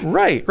ceiling.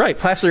 Right.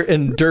 Plaster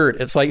and dirt.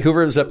 It's like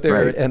whoever's up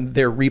there and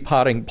they're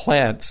repotting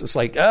plants. It's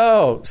like,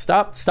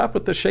 stop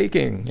with the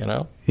shaking,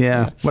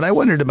 Yeah. What I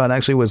wondered about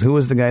actually was who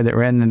was the guy that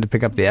ran in to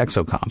pick up the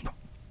exocomp.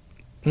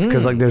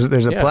 Because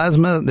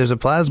there's a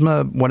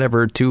plasma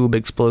whatever tube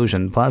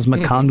explosion,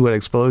 plasma conduit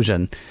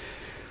explosion,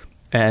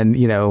 and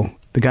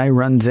the guy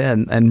runs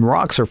in and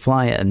rocks are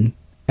flying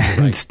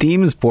and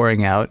steam is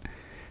pouring out,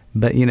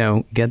 but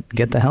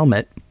get the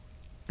helmet.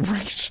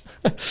 Right.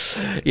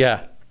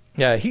 Yeah.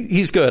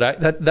 He's good.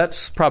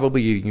 That's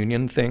probably a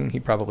union thing. He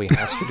probably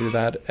has to do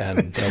that,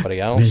 and nobody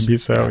else. Maybe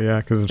so. Yeah.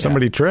 Because if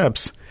somebody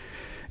trips.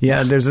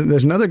 Yeah, there's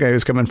another guy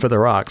who's coming for the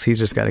rocks. He's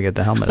just got to get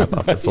the helmet up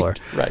off the floor.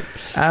 Right.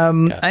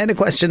 I had a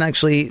question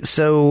actually.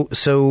 So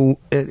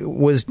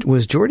was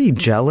Geordi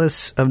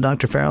jealous of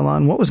Dr.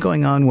 Farallon? What was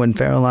going on when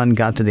Farallon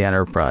got to the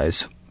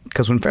Enterprise?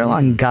 Because when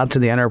Farallon got to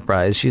the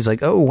Enterprise, she's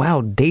like, "Oh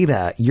wow,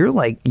 Data, you're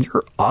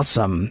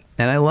awesome,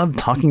 and I love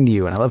talking to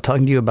you, and I love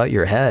talking to you about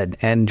your head."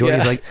 And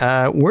Geordi's like,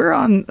 "We're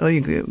on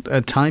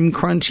a time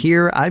crunch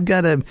here. I've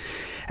got to."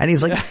 And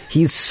he's like,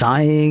 he's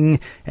sighing,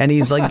 and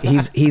he's like,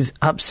 he's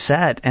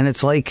upset, and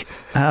it's like,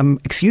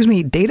 excuse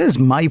me, Data's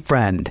my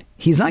friend.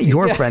 He's not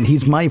your friend.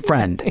 He's my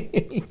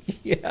friend.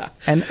 Yeah.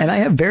 And I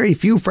have very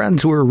few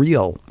friends who are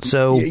real.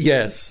 So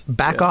yes,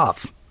 back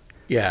off.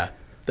 Yeah.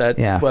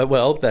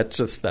 Well,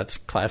 that's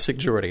classic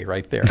Geordi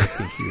right there.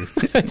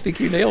 I think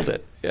you nailed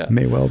it. Yeah.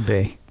 May well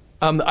be.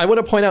 I want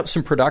to point out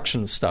some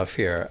production stuff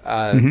here.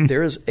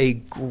 There is a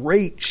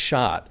great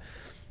shot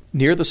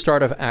near the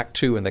start of Act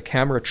 2, and the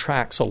camera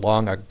tracks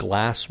along a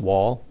glass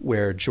wall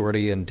where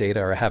Geordi and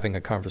Data are having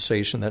a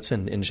conversation. That's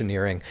in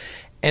engineering.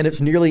 And it's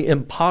nearly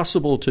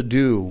impossible to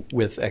do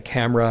with a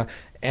camera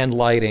and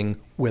lighting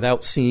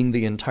without seeing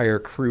the entire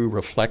crew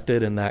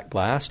reflected in that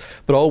glass.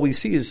 But all we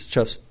see is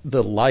just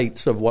the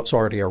lights of what's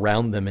already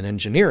around them in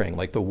engineering,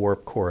 like the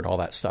warp core and all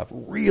that stuff.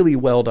 Really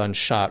well done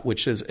shot,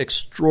 which is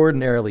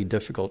extraordinarily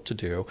difficult to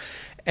do.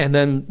 And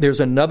then there's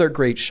another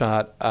great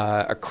shot,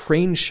 a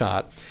crane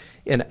shot,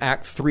 in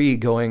Act 3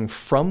 going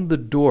from the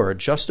door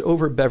just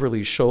over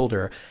Beverly's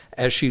shoulder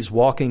as she's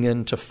walking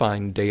in to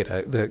find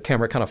Data. The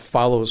camera kind of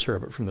follows her,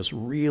 but from this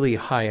really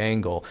high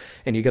angle,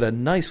 and you get a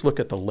nice look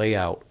at the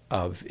layout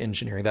of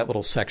engineering, that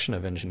little section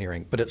of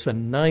engineering. But it's a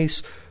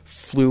nice,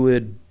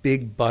 fluid,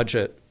 big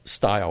budget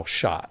style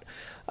shot.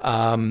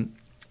 And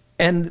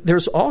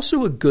there's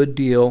also a good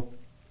deal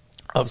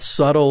of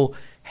subtle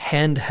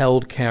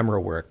handheld camera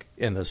work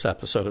in this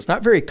episode. It's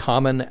not very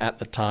common at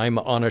the time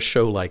on a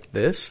show like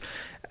this.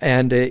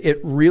 And it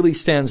really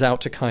stands out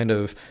to kind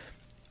of,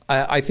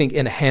 I think,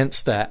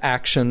 enhance the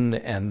action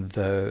and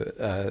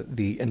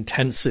the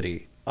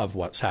intensity of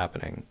what's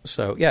happening.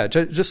 So, yeah,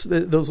 just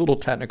those little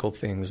technical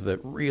things that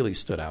really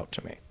stood out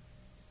to me.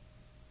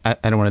 I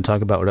don't want to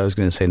talk about what I was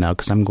going to say now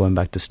because I'm going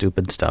back to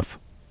stupid stuff.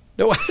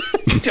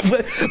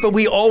 But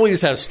we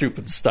always have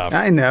stupid stuff.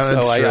 I know.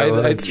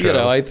 So that's true.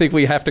 I think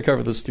we have to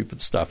cover the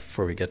stupid stuff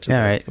before we get to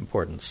the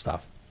important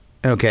stuff.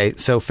 Okay,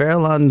 so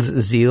Farallon's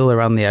zeal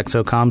around the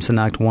exocomps in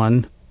Act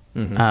 1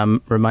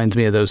 reminds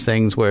me of those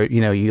things where,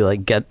 you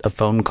like get a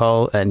phone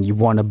call and you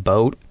want a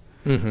boat,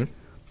 and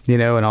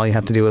all you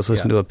have to do is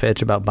listen to a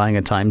pitch about buying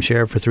a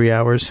timeshare for 3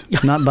 hours.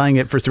 Not buying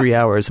it for 3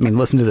 hours. I mean,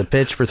 listen to the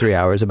pitch for 3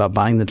 hours about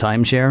buying the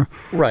timeshare.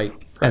 Right.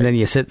 And then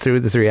you sit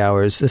through the 3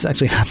 hours. This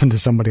actually happened to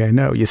somebody I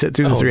know. You sit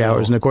through the 3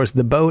 hours, and of course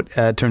the boat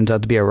turns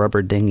out to be a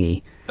rubber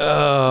dinghy.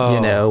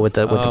 With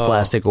the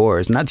plastic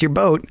oars, and that's your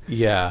boat.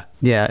 Yeah,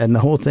 and the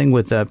whole thing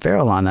with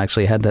Farallon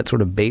actually had that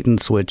sort of bait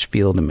and switch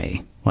feel to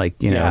me. Like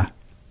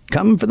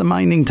come for the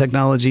mining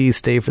technology,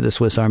 stay for the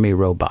Swiss Army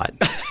robot.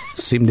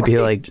 Seemed to be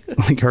like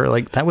her.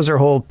 Like that was her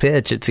whole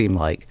pitch. It seemed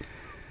like.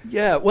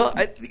 Yeah, well,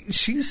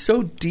 she's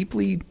so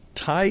deeply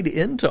tied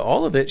into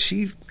all of it.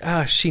 She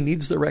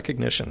needs the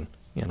recognition.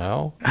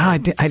 I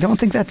don't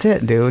think that's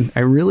it, dude. I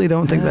really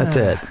don't think that's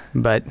it.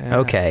 But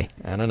okay,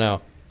 I don't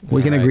know.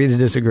 We can agree to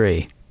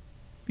disagree.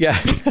 Yeah.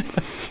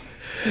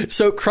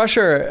 So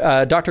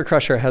Crusher, Dr.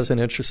 Crusher has an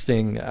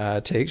interesting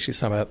take. She's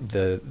talking about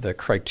the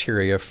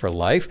criteria for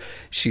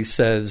life. She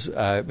says,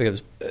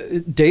 because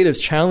Data's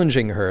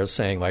challenging her,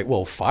 saying like,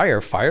 well,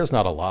 fire's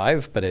not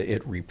alive, but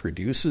it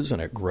reproduces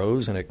and it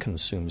grows and it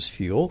consumes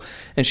fuel.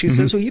 And she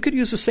says, well, you could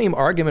use the same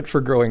argument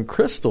for growing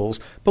crystals,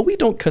 but we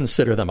don't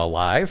consider them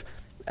alive.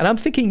 And I'm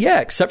thinking,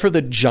 except for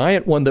the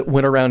giant one that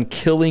went around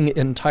killing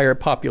entire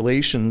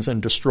populations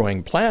and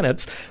destroying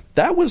planets,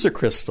 that was a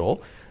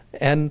crystal,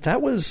 and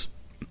that was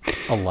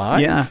alive.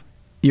 Yeah.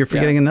 You're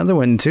forgetting another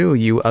one, too,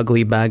 you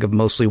ugly bag of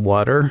mostly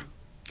water.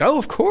 Oh,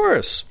 of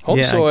course.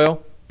 Home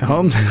soil.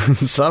 Home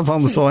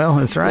soil,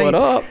 that's right. What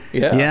up?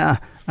 Yeah.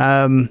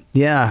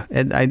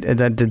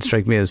 That did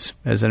strike me as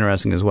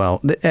interesting as well.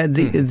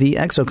 The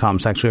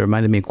exocomps actually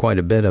reminded me quite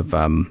a bit of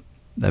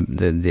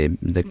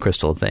the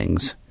crystal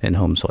things in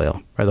home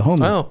soil, or the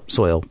home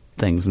soil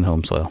things in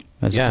home soil,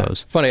 I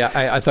suppose. Funny,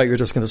 I thought you were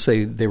just going to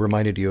say they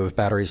reminded you of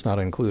batteries not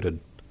included.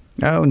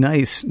 Oh,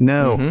 nice.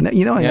 No. I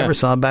never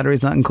saw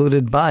batteries not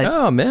included, but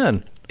oh,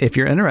 man. If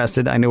you're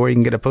interested, I know where you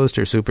can get a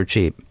poster super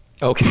cheap.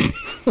 Okay.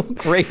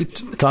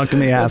 Great. Talk to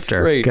me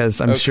after, because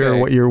I'm sure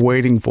what you're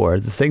waiting for,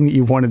 the thing that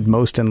you wanted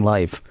most in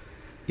life,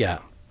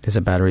 is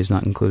a batteries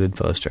not included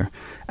poster.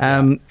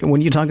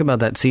 When you talk about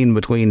that scene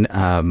between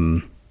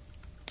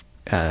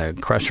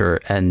Crusher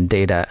and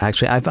Data,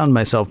 actually, I found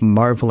myself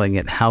marveling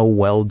at how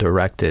well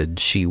directed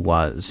she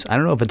was. I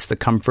don't know if it's the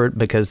comfort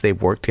because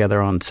they've worked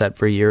together on set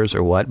for years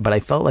or what, but I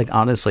felt like,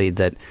 honestly,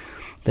 that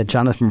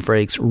Jonathan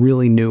Frakes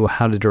really knew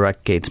how to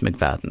direct Gates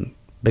McFadden,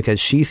 because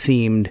she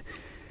seemed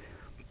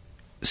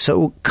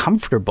so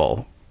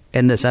comfortable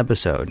in this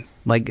episode.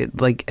 Like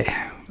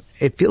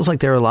it feels like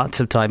there are lots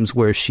of times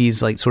where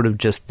she's like sort of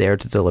just there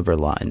to deliver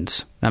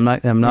lines. I'm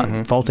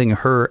not faulting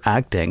her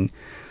acting.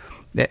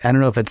 I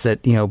don't know if it's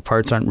that,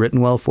 parts aren't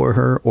written well for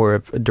her, or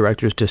if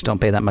directors just don't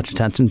pay that much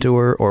attention to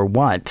her, or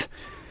what.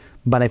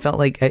 But I felt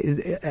like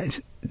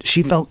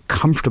she felt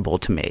comfortable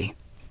to me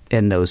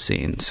in those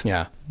scenes.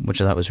 Yeah,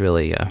 which I thought was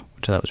really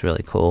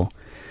cool.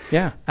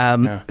 Yeah.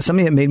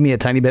 Something that made me a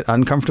tiny bit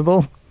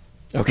uncomfortable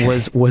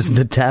was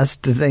the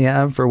test that they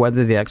have for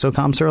whether the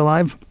exocomps are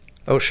alive.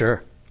 Oh,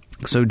 sure.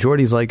 So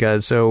Geordi's like,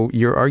 so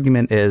your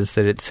argument is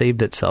that it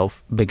saved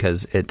itself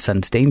because it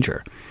sensed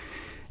danger.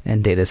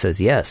 And Data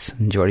says yes.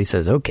 And Geordi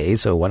says, okay,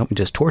 so why don't we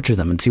just torture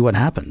them and see what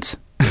happens?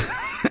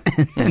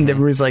 And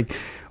everybody's like,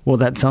 well,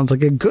 that sounds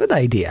like a good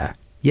idea.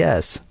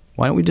 Yes.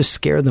 Why don't we just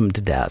scare them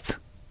to death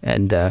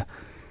and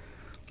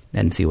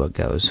see what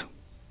goes?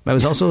 I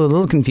was also a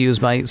little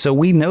confused by, so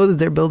we know that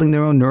they're building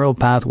their own neural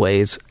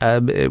pathways.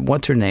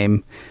 What's her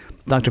name?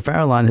 Dr.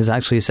 Farallon has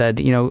actually said,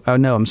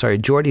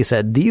 Geordi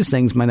said these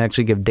things might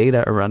actually give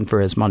Data a run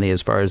for his money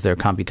as far as their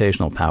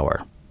computational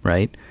power,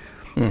 right?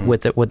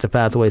 With the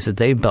pathways that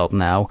they've built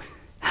now.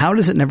 How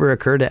does it never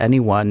occur to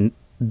anyone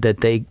that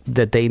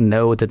they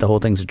know that the whole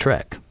thing's a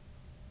trick?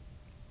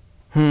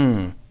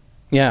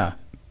 Yeah.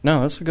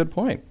 No, that's a good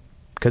point.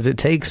 Because it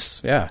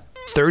takes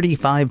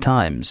 35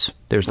 times.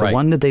 There's the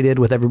one that they did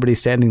with everybody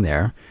standing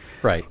there.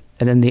 Right.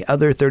 And then the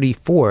other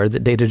 34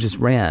 that Data just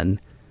ran.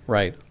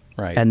 Right.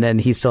 And then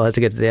he still has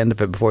to get to the end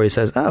of it before he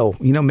says,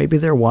 maybe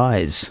they're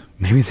wise.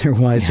 Maybe they're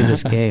wise to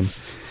this game.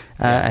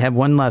 I have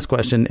one last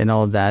question in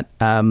all of that.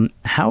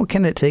 How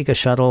can it take a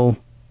shuttle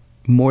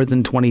more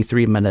than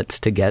 23 minutes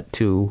to get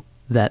to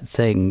that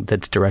thing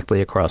that's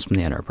directly across from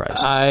the Enterprise?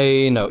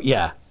 I know.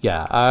 Yeah.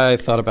 I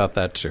thought about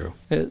that too.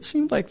 It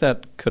seemed like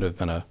that could have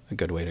been a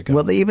good way to go.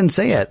 Well, they even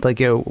say it. Like,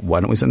 why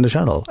don't we send a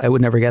shuttle? I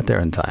would never get there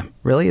in time.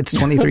 Really? It's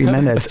 23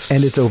 minutes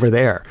and it's over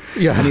there.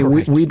 Yeah. I mean,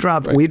 we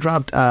dropped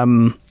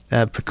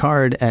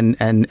Picard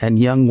and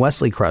young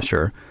Wesley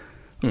Crusher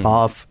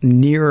off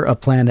near a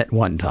planet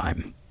one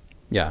time.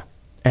 Yeah.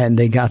 And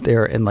they got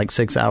there in like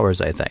 6 hours,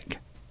 I think.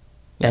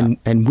 Yeah.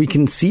 And we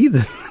can see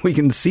the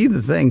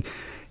thing.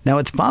 Now,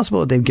 it's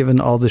possible that they've given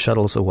all the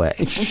shuttles away.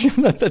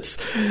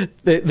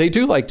 They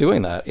do like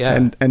doing that,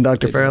 yeah. And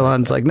Dr.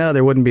 Farallon's like, no,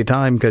 there wouldn't be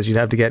time because you'd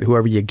have to get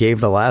whoever you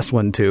gave the last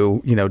one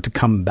to, to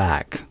come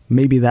back.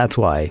 Maybe that's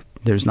why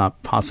there's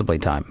not possibly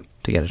time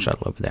to get a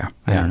shuttle over there.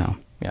 I don't know.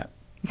 Yeah.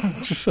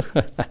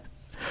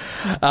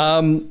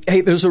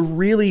 Hey, there's a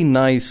really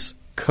nice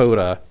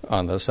coda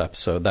on this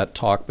episode, that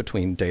talk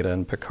between Data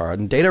and Picard.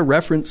 And Data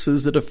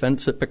references the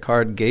defense that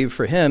Picard gave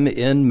for him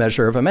in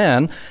Measure of a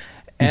Man.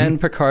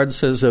 And Picard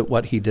says that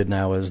what he did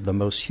now is the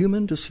most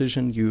human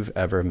decision you've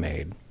ever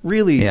made.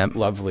 Really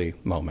lovely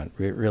moment.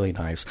 Really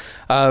nice.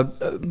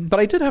 But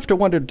I did have to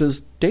wonder, does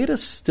Data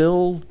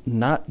still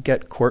not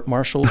get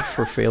court-martialed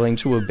for failing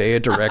to obey a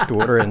direct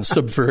order and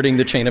subverting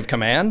the chain of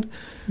command?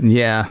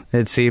 Yeah,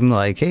 it seemed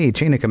like, hey,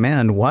 chain of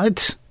command,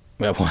 what?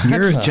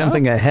 You're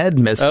jumping ahead,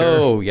 mister.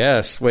 Oh,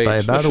 yes. Wait. By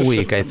about a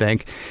week, I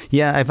think.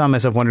 Yeah, I found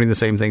myself wondering the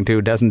same thing,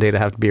 too. Doesn't Data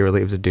have to be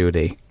relieved of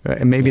duty?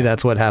 And maybe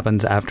that's what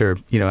happens after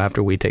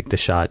we take the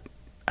shot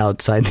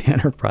outside the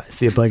Enterprise,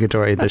 the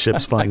obligatory, the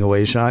ship's flying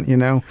away shot,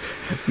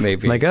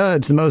 Maybe. Like,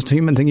 it's the most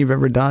human thing you've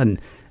ever done.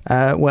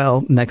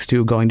 Well, next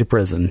to going to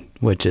prison,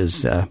 which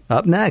is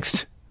up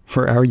next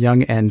for our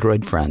young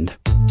android friend.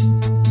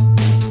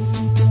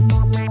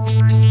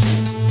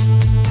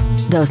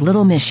 Those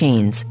little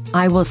machines,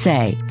 I will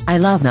say, I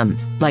love them,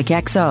 like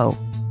XO.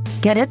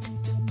 Get it?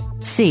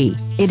 See,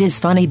 it is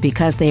funny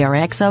because they are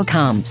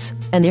exocomps,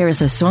 and there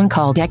is a song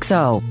called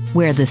XO,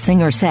 where the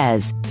singer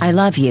says, I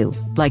love you,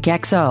 like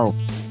XO.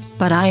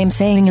 But I am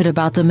saying it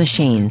about the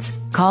machines,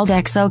 called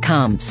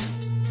exocomps.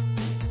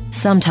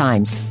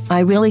 Sometimes,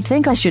 I really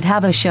think I should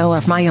have a show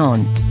of my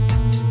own.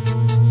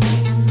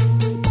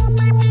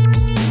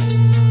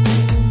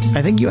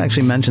 I think you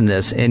actually mentioned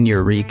this in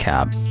your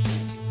recap.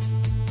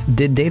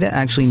 Did Data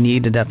actually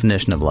need a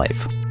definition of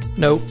life?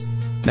 Nope.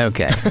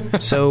 Okay.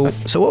 So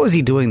what was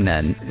he doing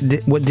then?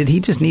 Did he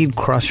just need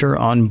Crusher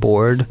on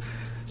board,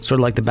 sort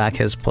of like to back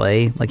his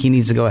play? Like he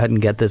needs to go ahead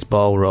and get this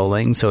ball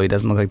rolling so he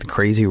doesn't look like the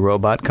crazy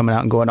robot coming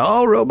out and going,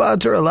 all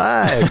robots are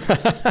alive.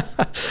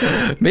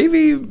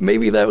 Maybe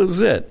that was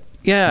it.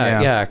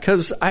 Yeah.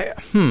 Because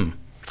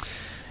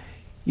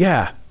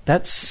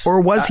that's...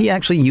 Or was he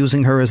actually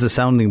using her as a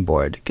sounding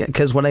board?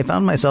 Because what I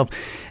found myself,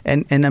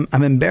 and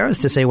I'm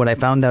embarrassed to say what I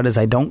found out is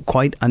I don't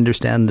quite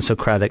understand the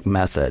Socratic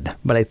method.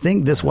 But I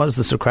think this was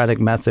the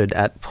Socratic method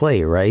at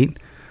play, right?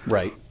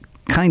 Right.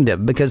 Kind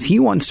of, because he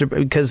wants to,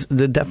 because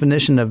the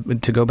definition of,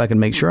 to go back and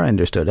make sure I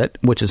understood it,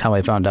 which is how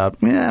I found out,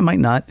 I might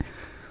not.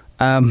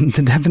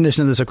 The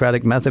definition of the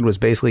Socratic method was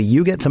basically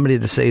you get somebody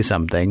to say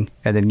something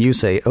and then you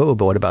say, oh,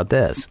 but what about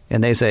this?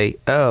 And they say,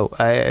 oh,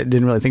 I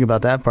didn't really think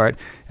about that part.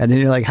 And then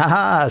you're like,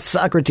 ha,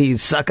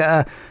 Socrates,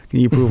 sucker.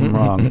 And you prove them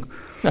wrong,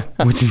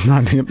 which is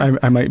not,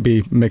 I might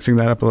be mixing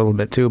that up a little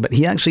bit too. But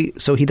he actually,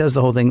 so he does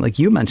the whole thing, like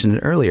you mentioned it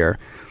earlier,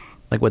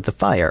 like with the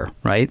fire,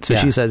 right? So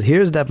she says,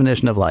 here's a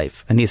definition of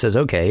life. And he says,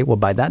 okay, well,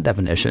 by that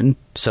definition,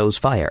 so's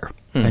fire.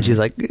 And she's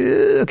like,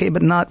 okay,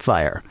 but not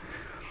fire.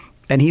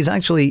 And he's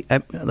actually,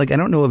 like, I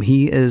don't know if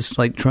he is,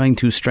 like, trying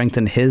to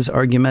strengthen his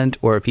argument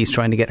or if he's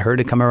trying to get her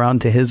to come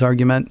around to his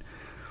argument.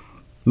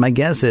 My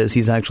guess is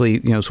he's actually,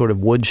 sort of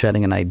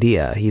woodshedding an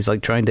idea. He's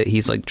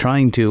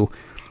trying to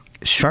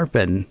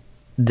sharpen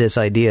this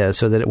idea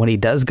so that when he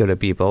does go to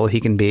people, he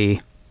can be,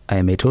 I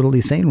am a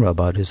totally sane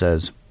robot who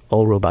says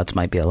all robots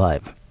might be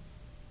alive.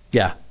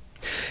 Yeah.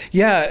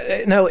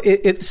 Yeah, no,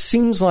 it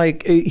seems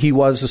like he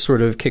was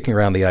sort of kicking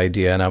around the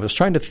idea, and I was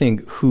trying to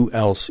think who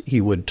else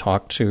he would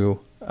talk to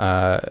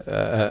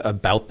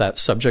about that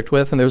subject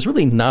with, and there was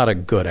really not a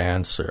good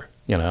answer.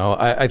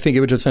 I think it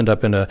would just end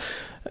up in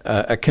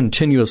a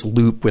continuous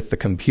loop with the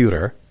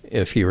computer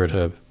if he were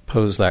to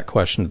pose that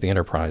question to the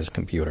Enterprise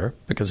computer,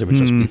 because it would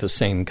just be the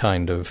same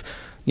kind of,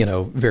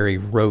 very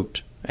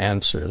rote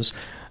answers.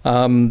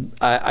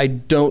 I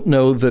don't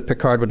know that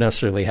Picard would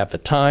necessarily have the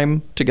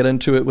time to get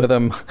into it with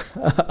him.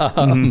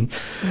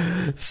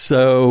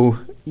 So,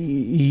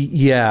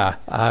 yeah.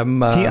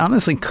 He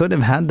honestly could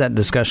have had that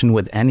discussion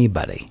with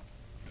anybody.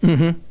 I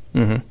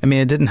mean,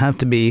 it didn't have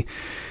to be,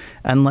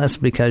 unless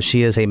because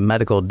she is a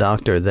medical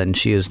doctor, then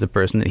she is the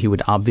person that he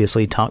would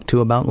obviously talk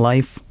to about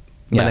life.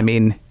 But I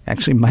mean,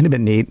 actually, might have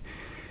been neat.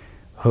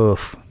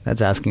 Oof, that's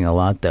asking a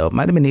lot, though. It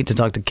might have been neat to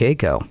talk to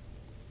Keiko.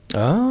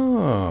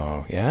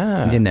 Oh,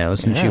 yeah.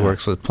 Since she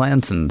works with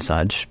plants and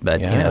such.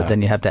 But,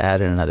 then you have to add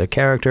in another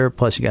character.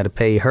 Plus, you got to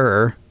pay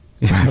her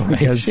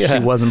because she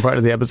wasn't part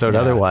of the episode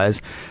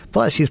otherwise.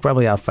 Plus, she's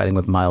probably out fighting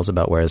with Miles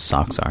about where his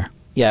socks are.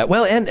 Yeah,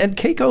 well, and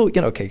Keiko,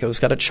 Keiko's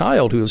got a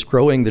child who's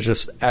growing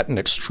just at an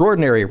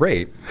extraordinary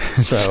rate.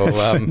 So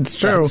it's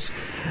true.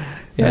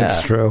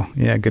 That's true.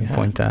 Yeah, good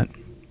point. That.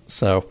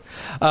 So,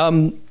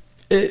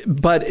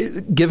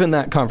 but given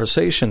that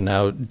conversation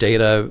now,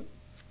 Data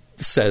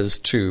says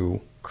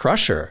to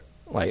Crusher,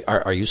 like,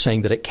 are you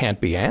saying that it can't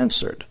be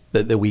answered?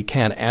 That we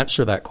can't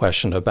answer that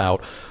question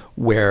about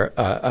where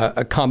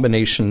a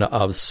combination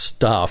of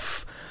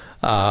stuff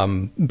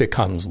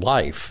becomes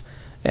life?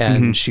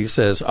 And she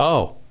says,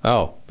 oh,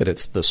 but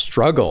it's the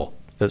struggle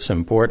that's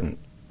important.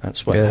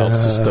 That's what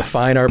helps us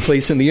define our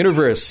place in the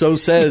universe. So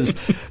says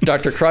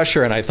Dr.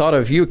 Crusher, and I thought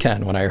of you,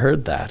 Ken, when I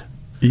heard that.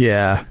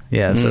 Yeah.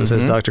 So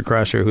says Dr.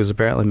 Crusher, who's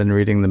apparently been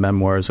reading the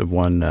memoirs of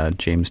one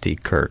James T.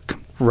 Kirk.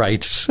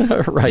 Right.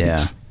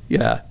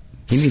 Yeah.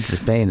 He needs his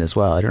pain as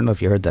well. I don't know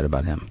if you heard that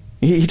about him.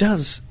 He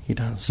does.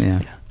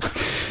 Yeah.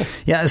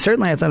 Yeah,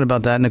 certainly I thought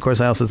about that. And, of course,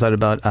 I also thought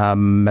about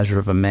Measure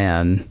of a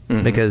Man,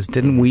 because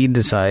didn't we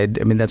decide,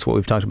 I mean, that's what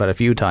we've talked about a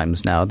few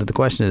times now, that the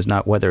question is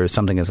not whether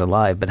something is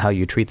alive, but how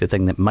you treat the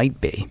thing that might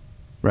be,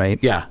 right?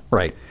 Yeah,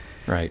 right.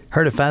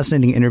 Heard a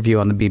fascinating interview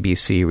on the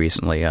BBC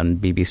recently, on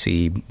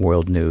BBC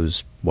World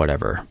News,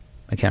 whatever.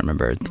 I can't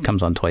remember. It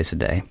comes on twice a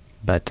day.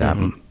 But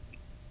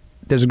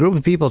there's a group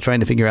of people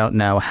trying to figure out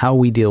now how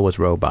we deal with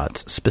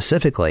robots.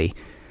 Specifically,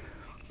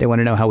 they want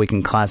to know how we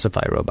can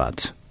classify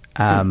robots.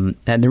 And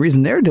the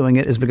reason they're doing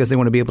it is because they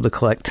want to be able to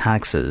collect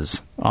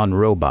taxes on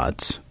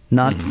robots,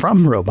 not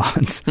from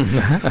robots,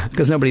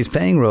 because nobody's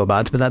paying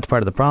robots, but that's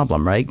part of the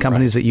problem, right?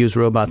 Companies that use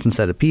robots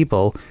instead of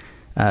people,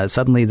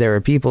 suddenly there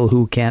are people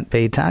who can't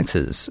pay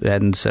taxes.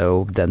 And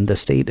so then the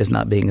state is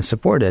not being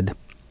supported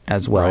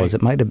as well as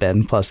it might have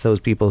been. Plus, those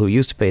people who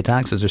used to pay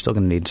taxes are still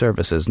going to need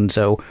services. And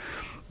so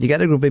you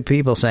got a group of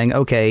people saying,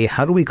 okay,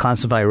 how do we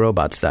classify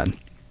robots then?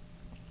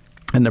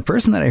 And the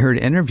person that I heard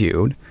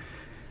interviewed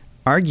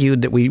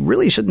argued that we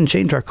really shouldn't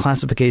change our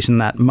classification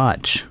that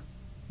much,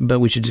 but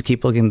we should just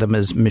keep looking at them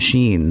as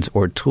machines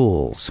or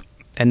tools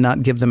and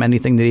not give them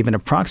anything that even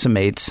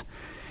approximates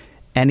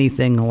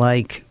anything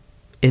like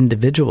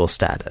individual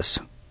status.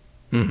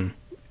 And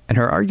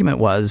her argument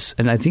was,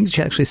 and I think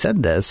she actually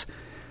said this,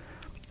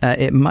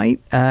 it might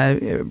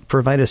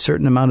provide a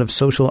certain amount of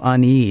social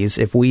unease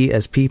if we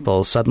as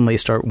people suddenly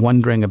start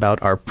wondering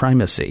about our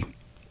primacy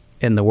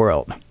in the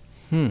world.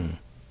 And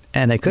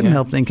I couldn't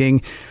help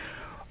thinking,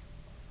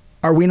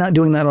 are we not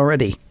doing that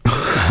already?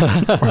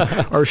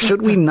 or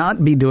should we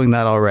not be doing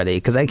that already?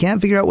 Because I can't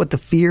figure out what the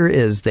fear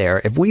is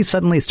there. If we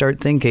suddenly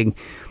start thinking,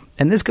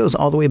 and this goes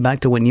all the way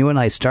back to when you and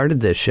I started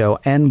this show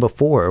and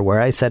before, where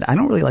I said, I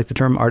don't really like the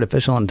term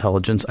artificial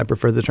intelligence. I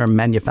prefer the term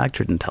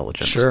manufactured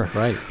intelligence. Sure,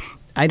 right.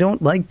 I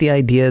don't like the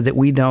idea that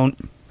we don't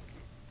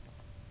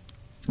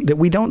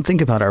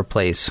think about our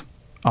place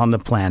on the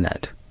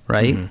planet.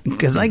 Right?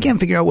 Because I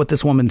can't figure out what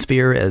this woman's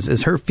fear is.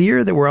 Is her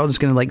fear that we're all just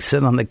going to like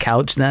sit on the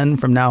couch then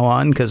from now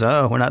on? Because,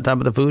 we're not top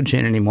of the food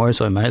chain anymore,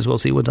 so I might as well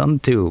see what's on the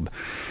tube.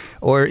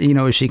 Or,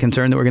 is she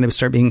concerned that we're going to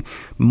start being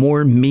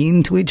more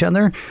mean to each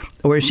other?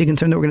 Or is she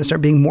concerned that we're going to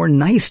start being more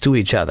nice to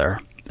each other?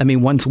 I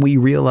mean, once we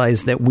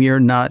realize that we are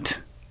not...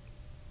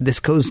 This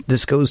goes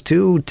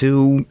to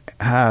The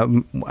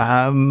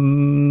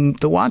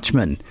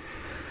Watchmen.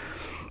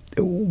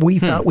 We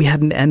thought we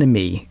had an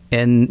enemy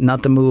in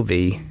not the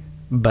movie,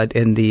 but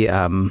in the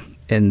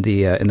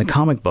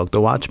comic book, The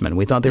Watchmen.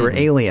 We thought they were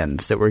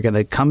aliens that were going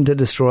to come to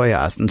destroy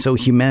us, and so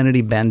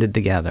humanity banded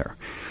together.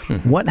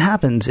 What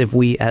happens if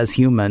we as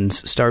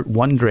humans start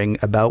wondering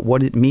about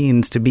what it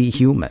means to be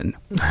human?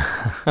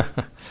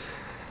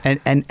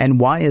 and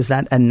why is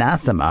that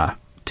anathema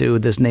to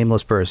this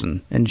nameless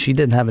person? And she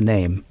didn't have a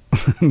name.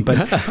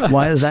 But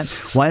why is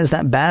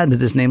that bad to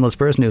this nameless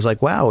person who's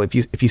like, wow, if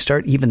you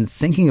start even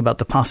thinking about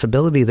the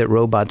possibility that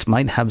robots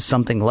might have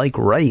something like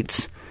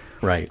rights,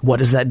 right? What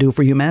does that do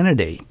for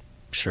humanity?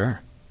 Sure.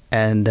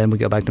 And then we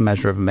go back to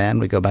Measure of a Man.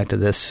 We go back to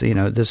this,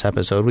 this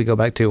episode. We go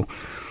back to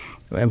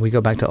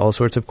all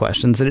sorts of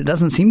questions that it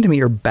doesn't seem to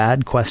me are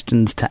bad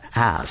questions to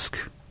ask.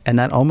 And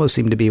that almost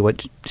seemed to be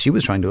what she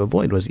was trying to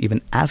avoid, was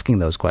even asking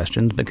those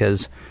questions,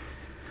 because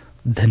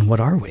then what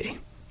are we?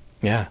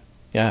 Yeah,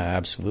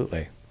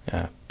 absolutely.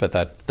 Yeah, but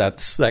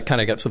that kind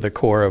of gets to the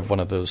core of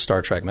one of those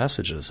Star Trek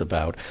messages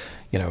about,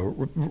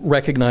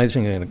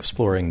 recognizing and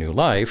exploring new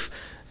life.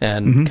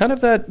 And kind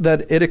of that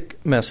idic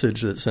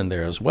message that's in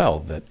there as well,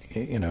 that,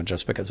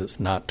 just because it's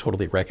not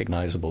totally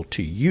recognizable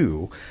to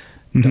you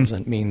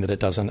doesn't mean that it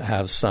doesn't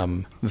have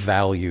some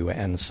value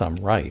and some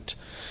right.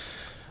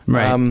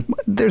 Right.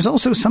 There's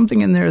also something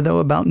in there, though,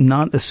 about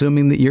not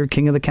assuming that you're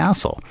king of the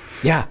castle.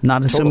 Yeah.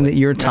 Not assuming that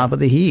you're top of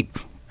the heap.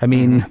 I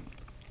mean,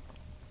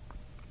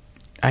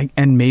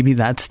 and maybe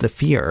that's the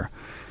fear.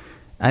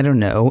 I don't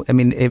know. I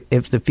mean,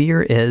 if the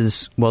fear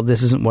is, well,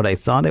 this isn't what I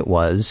thought it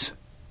was,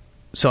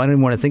 so I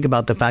didn't want to think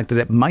about the fact that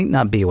it might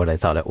not be what I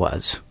thought it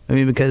was. I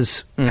mean,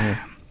 because,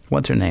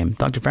 what's her name?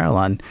 Dr.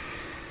 Farallon,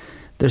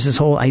 there's this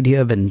whole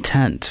idea of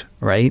intent,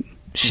 right?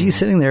 She's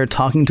sitting there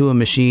talking to a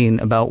machine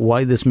about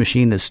why this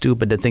machine is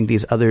stupid to think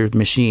these other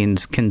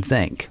machines can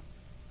think.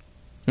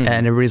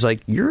 And everybody's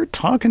like, you're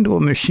talking to a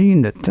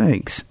machine that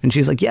thinks. And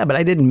she's like, yeah, but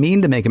I didn't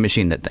mean to make a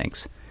machine that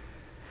thinks.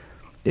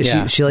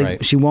 Yeah,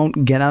 she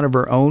won't get out of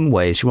her own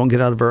way. She won't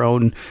get out of her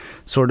own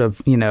sort of,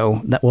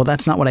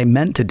 that's not what I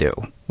meant to do.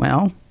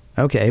 Well,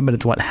 okay, but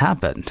it's what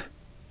happened.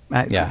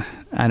 I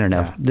don't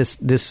know. Yeah. This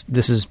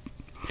is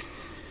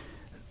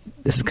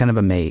kind of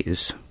a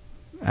maze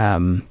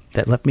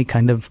that left me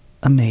kind of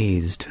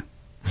amazed.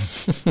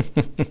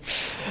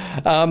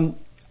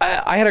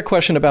 I had a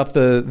question about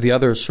the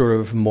other sort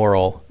of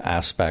moral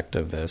aspect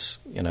of this.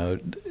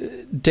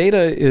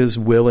 Data is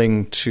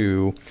willing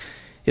to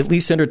at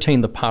least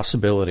entertain the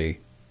possibility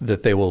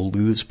that they will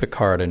lose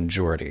Picard and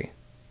Geordi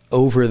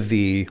over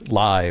the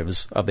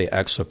lives of the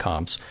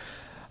exocomps,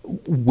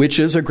 which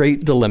is a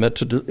great dilemma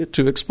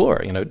to explore.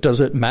 Does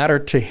it matter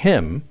to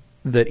him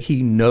that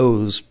he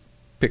knows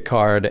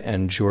Picard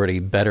and Geordi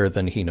better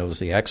than he knows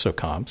the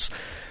exocomps?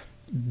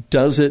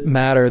 Does it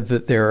matter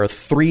that there are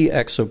 3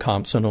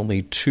 exocomps and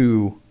only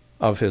 2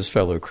 of his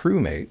fellow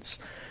crewmates?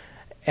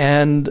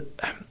 And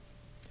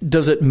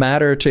does it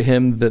matter to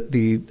him that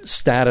the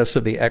status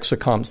of the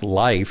exocomp's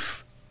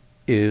life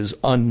is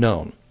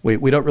unknown?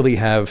 We don't really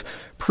have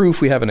proof.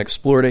 We haven't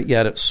explored it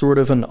yet. It's sort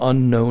of an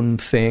unknown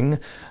thing.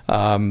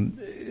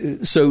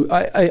 So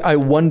I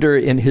wonder,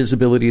 in his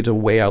ability to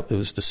weigh out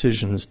those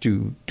decisions,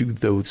 do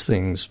those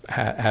things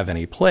have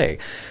any play?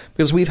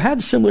 Because we've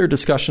had similar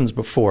discussions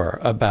before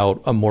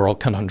about a moral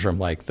conundrum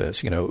like this.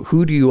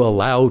 Who do you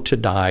allow to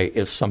die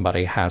if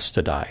somebody has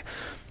to die?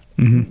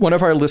 Mm-hmm. One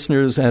of our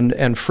listeners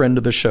and friend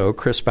of the show,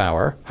 Chris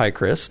Bauer, hi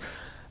Chris,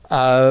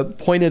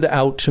 pointed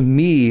out to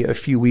me a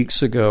few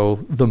weeks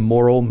ago The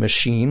Moral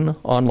Machine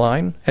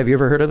online. Have you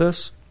ever heard of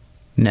this?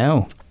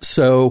 No.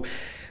 So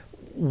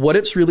what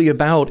it's really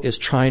about is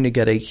trying to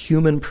get a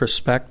human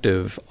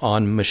perspective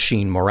on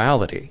machine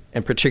morality,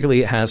 and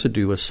particularly it has to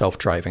do with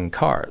self-driving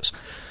cars.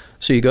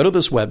 So you go to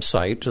this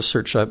website to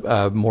search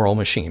up Moral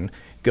Machine,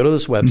 go to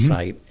this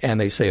website,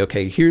 and they say,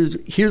 okay,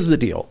 here's the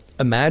deal.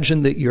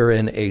 Imagine that you're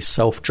in a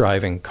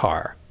self-driving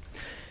car.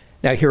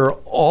 Now, here are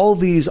all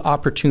these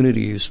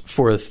opportunities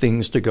for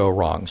things to go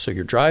wrong. So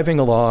you're driving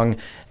along,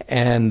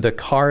 and the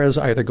car is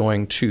either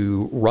going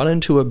to run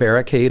into a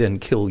barricade and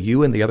kill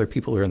you and the other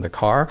people who are in the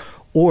car,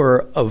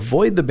 or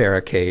avoid the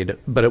barricade,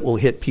 but it will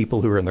hit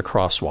people who are in the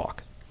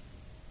crosswalk.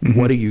 Mm-hmm.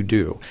 What do you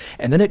do?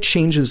 And then it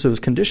changes those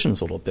conditions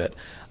a little bit.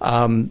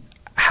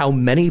 How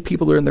many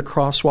people are in the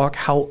crosswalk?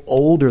 How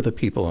old are the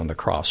people in the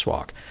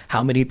crosswalk?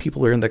 How many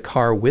people are in the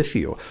car with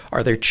you?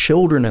 Are there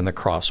children in the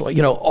crosswalk?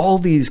 All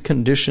these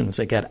conditions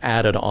that get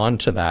added on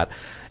to that.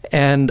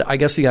 And I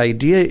guess the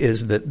idea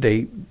is that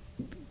they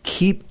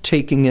keep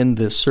taking in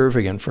this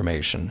survey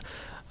information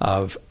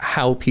of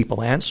how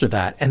people answer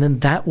that, and then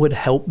that would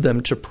help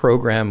them to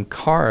program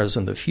cars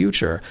in the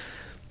future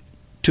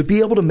to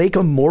be able to make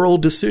a moral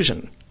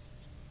decision.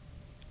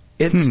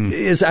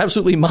 It's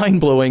absolutely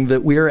mind-blowing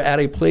that we're at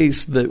a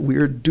place that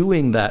we're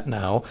doing that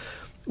now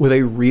with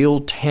a real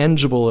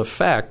tangible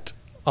effect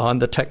on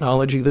the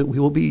technology that we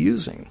will be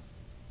using.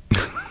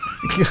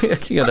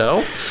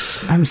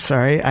 I'm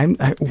sorry.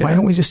 Why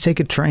don't we just take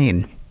a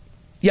train?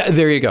 Yeah,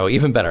 there you go.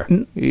 Even better.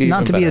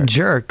 Not to be a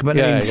jerk,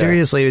 but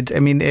seriously,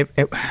 the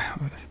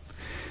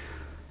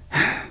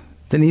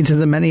needs of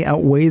the many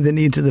outweigh the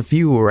needs of the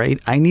few,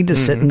 right? I need to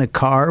sit in a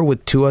car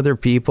with 2 other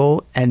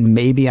people, and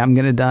maybe I'm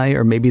going to die,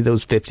 or maybe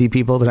those 50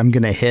 people that I'm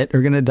going to hit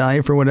are going to die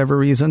for whatever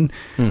reason.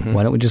 Mm-hmm.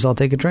 Why don't we just all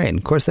take a train?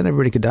 Of course, then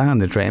everybody could die on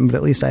the train, but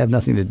at least I have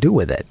nothing to do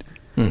with it.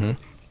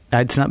 Mm-hmm.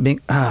 It's not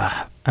being...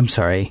 I'm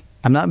sorry.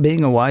 I'm not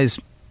being a wise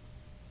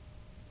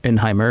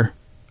Inheimer.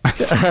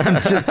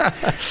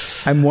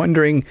 I'm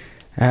wondering...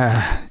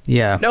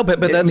 yeah. No, but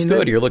that's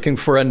good. You're looking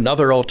for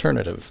another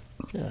alternative.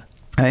 Yeah.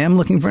 I am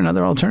looking for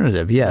another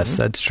alternative. Yes,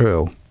 that's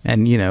true.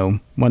 And,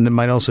 one that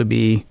might also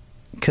be,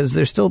 because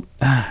there's still,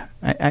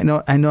 I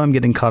know I'm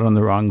getting caught on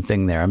the wrong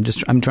thing there.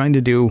 I'm trying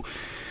to do,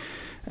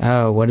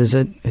 what is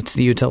it? It's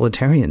the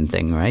utilitarian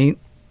thing, right?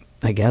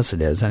 I guess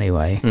it is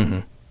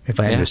anyway, if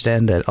I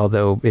understand it.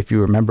 Although, if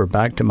you remember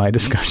back to my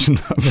discussion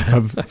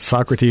of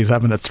Socrates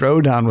having a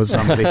throwdown with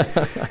somebody,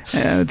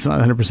 it's not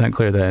 100%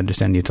 clear that I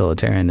understand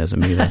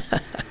utilitarianism either.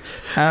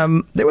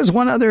 There was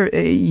one other,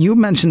 you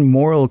mentioned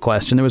moral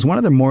question. There was one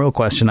other moral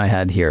question I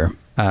had here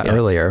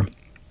earlier.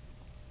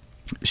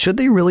 Should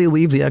they really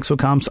leave the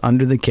exocomps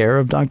under the care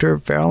of Dr.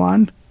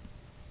 Farallon?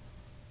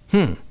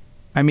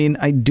 I mean,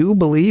 I do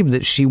believe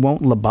that she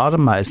won't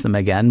lobotomize them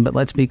again, but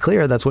let's be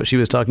clear, that's what she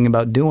was talking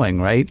about doing,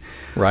 right?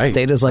 Right.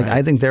 Data's like,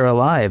 I think they're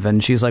alive.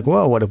 And she's like,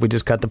 whoa, what if we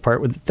just cut the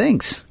part with the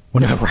thinks?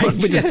 What if we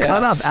just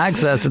cut off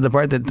access to the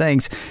part that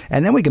thinks,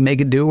 and then we can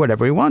make it do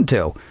whatever we want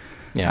to?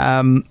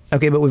 Yeah.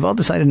 Okay, but we've all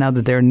decided now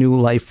that there are new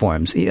life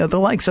forms, the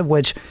likes of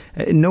which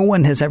no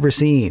one has ever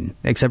seen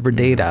except for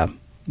Data,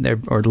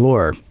 or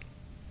Lore,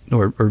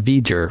 or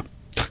V'ger,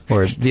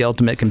 or the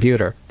ultimate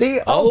computer.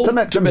 The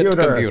ultimate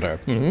computer.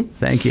 Mm-hmm.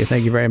 Thank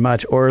you very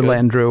much. Or good.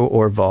 Landru,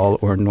 or Vol,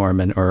 or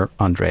Norman, or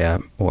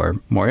Andrea, or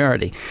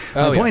Moriarty.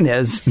 My point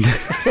is,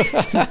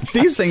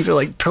 these things are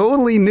like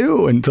totally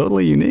new and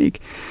totally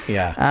unique.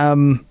 Yeah.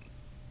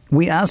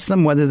 We asked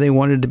them whether they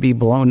wanted to be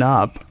blown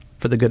up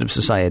for the good of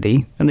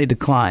society, and they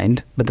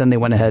declined, but then they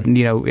went ahead and,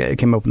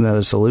 came up with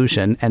another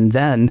solution, and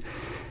then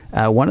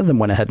one of them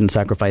went ahead and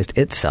sacrificed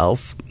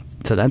itself,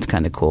 so that's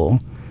kind of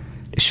cool.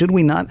 Should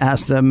we not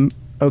ask them,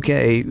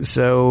 okay,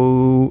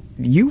 so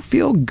you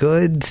feel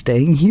good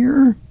staying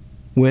here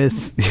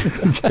with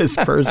this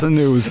person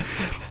who's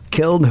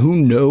killed who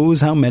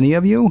knows how many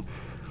of you?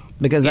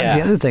 Because that's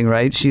the other thing,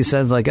 right? She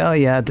says, like, oh,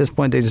 yeah, at this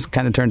point they just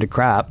kind of turned to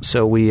crap,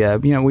 so we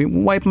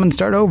wipe them and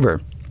start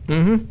over.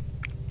 Mm-hmm.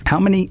 How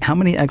many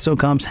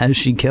exocomps has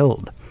she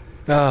killed?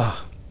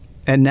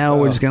 And now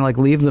we're just going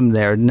to leave them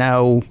there.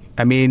 Now,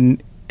 I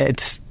mean,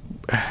 it's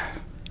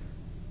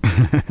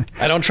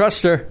I don't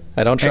trust her.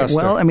 I don't trust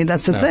her. Well, I mean,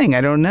 that's the thing.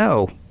 I don't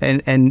know.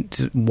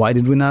 And why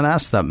did we not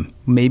ask them?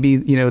 Maybe,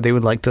 they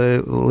would like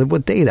to live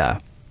with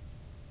Data.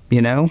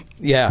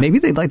 Yeah. Maybe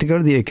they'd like to go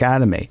to the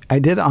academy. I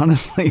did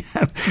honestly.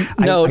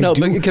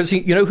 Because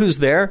who's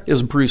there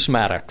is Bruce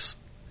Maddox.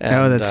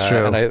 And, that's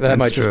true. And that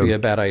might just be a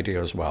bad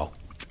idea as well.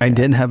 I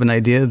did have an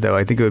idea, though.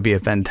 I think it would be a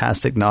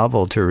fantastic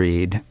novel to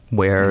read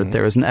where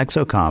there is an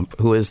exocomp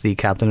who is the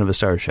captain of a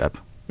starship.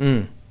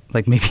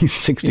 Like maybe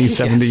 60,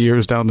 70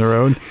 years down the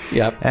road.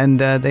 Yep.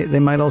 And they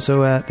might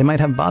also they might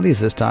have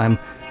bodies this time.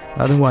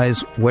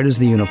 Otherwise, where does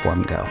the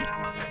uniform go?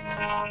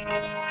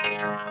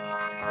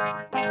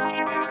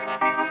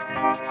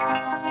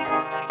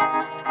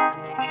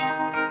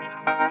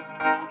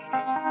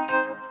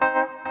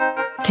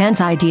 Ken's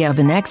idea of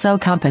an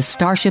exocompass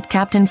starship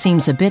captain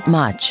seems a bit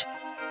much.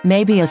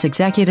 Maybe as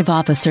executive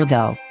officer,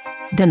 though.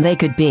 Then they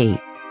could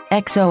be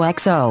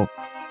XOXO.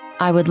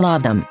 I would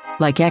love them,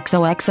 like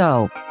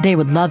XOXO. They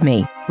would love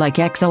me, like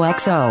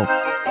XOXO.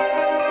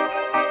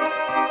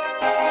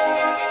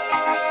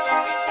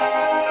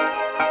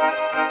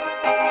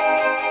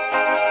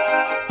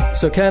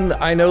 So, Ken,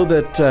 I know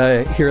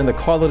that here in the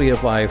quality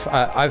of life,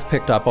 I've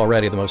picked up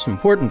already the most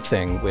important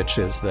thing, which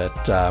is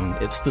that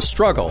it's the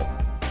struggle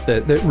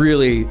that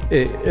really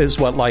is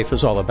what life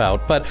is all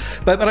about. But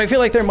I feel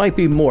like there might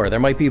be more. There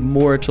might be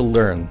more to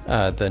learn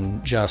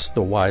than just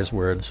the wise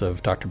words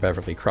of Dr.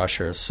 Beverly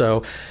Crusher.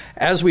 So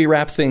as we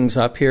wrap things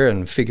up here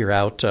and figure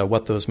out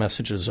what those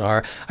messages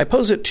are, I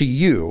pose it to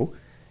you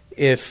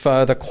if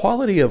the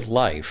quality of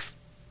life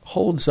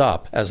holds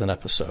up as an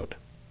episode.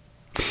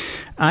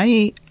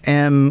 I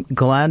am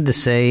glad to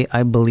say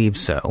I believe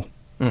so.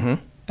 Mm-hmm.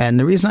 And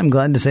the reason I'm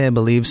glad to say I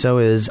believe so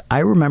is I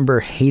remember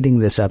hating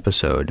this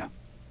episode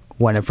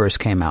when it first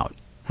came out.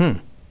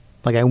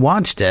 Like, I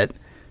watched it,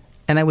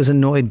 and I was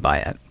annoyed by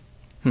it.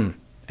 And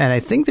I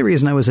think the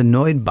reason I was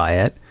annoyed by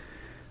it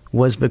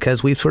was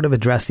because we've sort of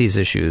addressed these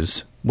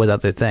issues with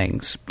other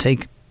things.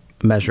 Take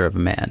Measure of a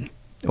Man,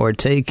 or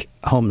take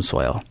Home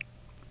Soil.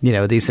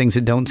 These things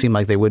that don't seem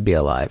like they would be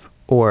alive,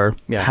 or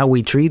how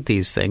we treat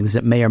these things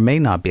that may or may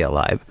not be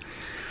alive.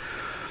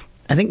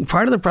 I think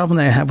part of the problem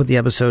that I have with the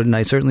episode, and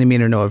I certainly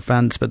mean her no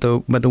offense, but the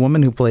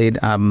woman who played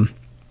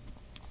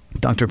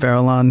Dr.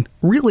 Farallon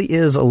really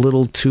is a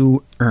little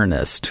too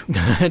earnest.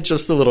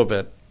 Just a little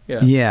bit.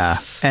 Yeah.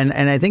 And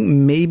I think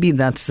maybe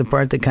that's the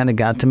part that kind of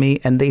got to me.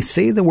 And they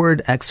say the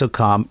word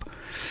exocomp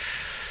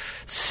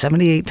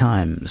 78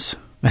 times.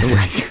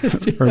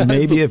 Or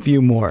maybe a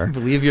few more. I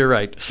believe you're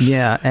right.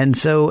 Yeah. And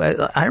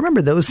so I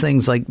remember those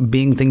things like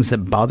being things that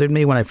bothered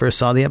me when I first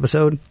saw the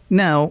episode.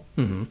 Now,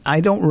 I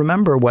don't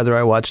remember whether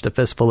I watched A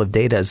Fistful of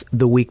Datas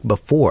the week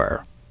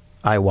before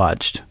I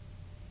watched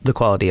The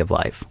Quality of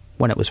Life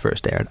when it was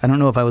first aired. I don't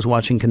know if I was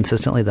watching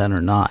consistently then or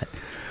not.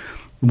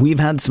 We've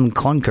had some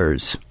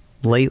clunkers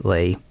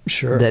lately.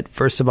 Sure. That,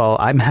 first of all,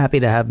 I'm happy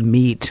to have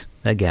meat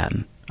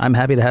again. I'm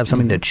happy to have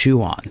something to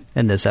chew on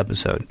in this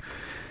episode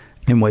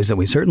in ways that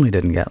we certainly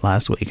didn't get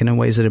last week and in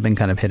ways that have been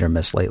kind of hit or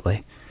miss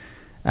lately.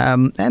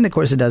 And, of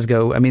course, it does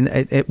go. I mean,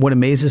 what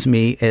amazes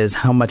me is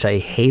how much I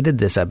hated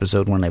this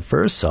episode when I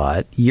first saw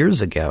it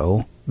years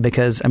ago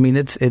because, I mean,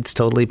 it's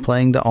totally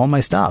playing to all my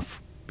stuff.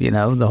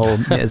 The whole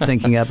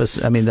thinking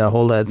episode, the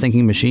whole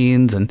thinking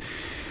machines and,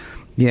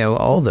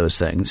 all those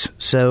things.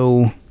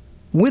 So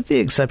with the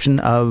exception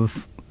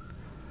of,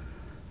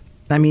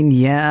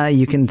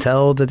 you can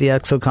tell that the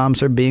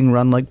exocomps are being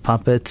run like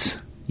puppets.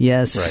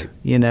 Yes.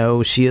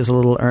 Right. She is a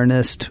little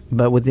earnest,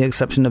 but with the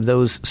exception of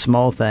those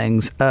small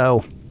things.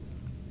 Oh,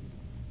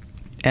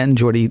 and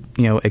Geordi,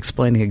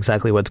 explaining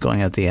exactly what's going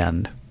on at the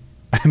end.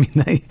 I mean,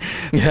 they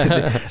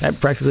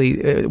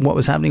practically what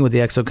was happening with the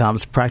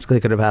exocomps practically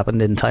could have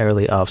happened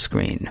entirely off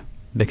screen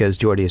because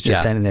Geordi is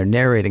just standing there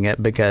narrating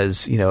it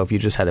because, if you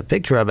just had a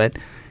picture of it,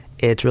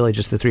 it's really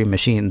just the three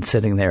machines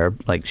sitting there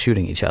like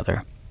shooting each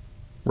other.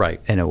 Right.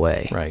 In a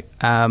way. Right.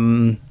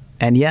 And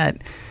yet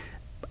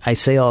I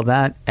say all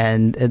that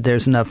and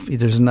there's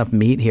enough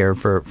meat here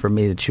for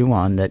me to chew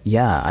on that.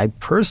 Yeah, I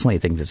personally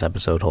think this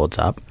episode holds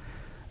up.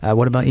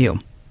 What about you?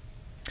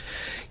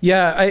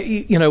 Yeah,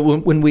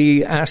 when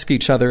we ask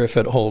each other if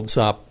it holds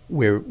up,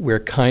 we're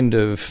kind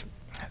of,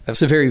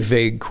 that's a very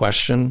vague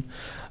question.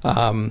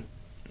 And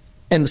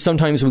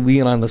sometimes we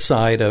lean on the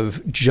side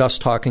of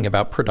just talking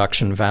about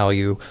production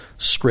value,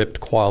 script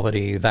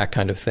quality, that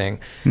kind of thing.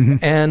 Mm-hmm.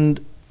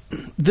 And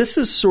this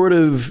is sort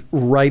of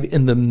right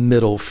in the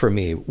middle for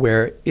me,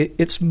 where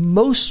it's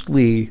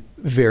mostly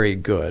very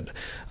good.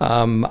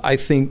 I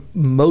think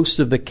most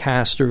of the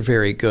cast are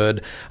very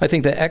good. I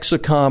think the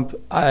exocomp,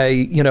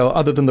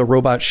 other than the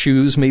robot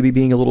shoes maybe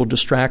being a little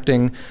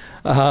distracting,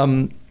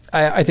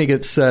 I think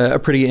it's a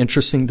pretty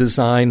interesting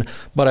design.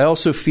 But I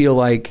also feel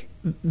like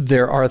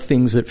there are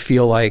things that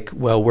feel like,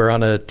 well, we're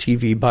on a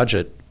TV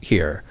budget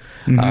here.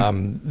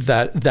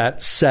 That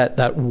set,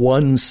 that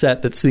one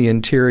set that's the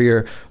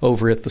interior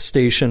over at the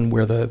station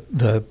where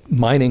the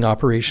mining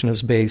operation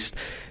is based,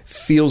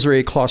 feels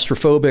very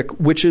claustrophobic,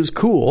 which is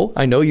cool.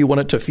 I know you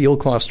want it to feel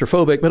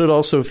claustrophobic, but it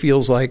also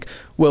feels like,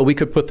 well, we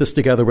could put this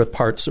together with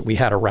parts that we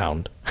had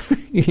around,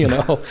 you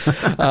know.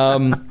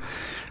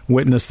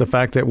 Witness the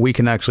fact that we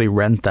can actually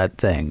rent that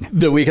thing.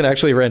 That we can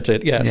actually rent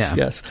it, yes,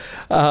 yes.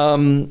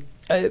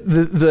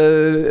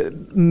 The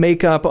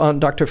makeup on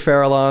Dr.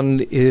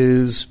 Farallon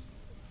is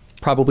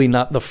probably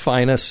not the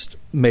finest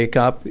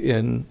makeup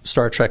in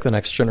Star Trek The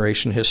Next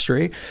Generation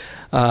history.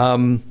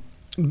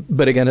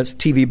 But again, it's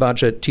TV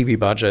budget, TV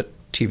budget,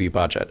 TV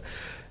budget.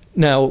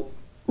 Now,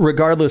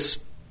 regardless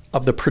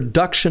of the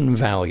production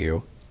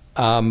value,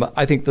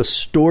 I think the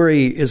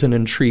story is an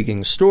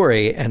intriguing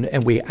story,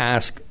 and we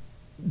ask,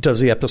 does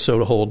the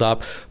episode hold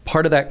up?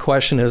 Part of that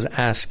question is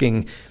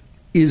asking,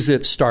 is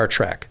it Star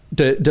Trek?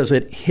 Does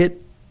it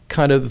hit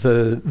kind of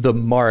the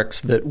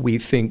marks that we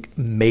think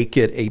make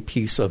it a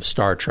piece of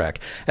Star Trek,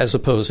 as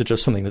opposed to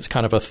just something that's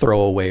kind of a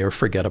throwaway or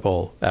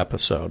forgettable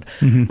episode?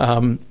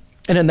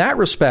 And in that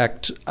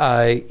respect,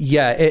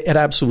 it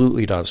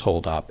absolutely does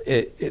hold up.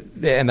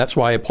 And that's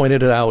why I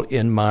pointed it out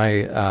in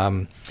my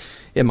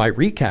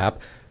recap,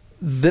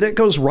 that it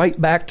goes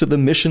right back to the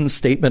mission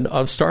statement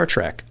of Star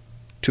Trek,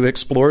 to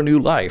explore new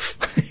life,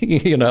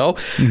 you know?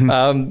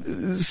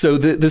 So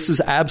this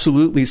is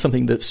absolutely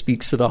something that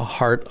speaks to the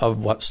heart of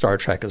what Star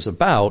Trek is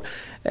about.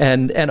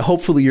 And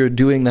hopefully you're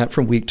doing that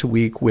from week to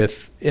week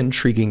with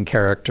intriguing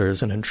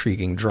characters and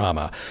intriguing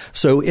drama.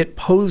 So it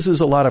poses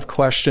a lot of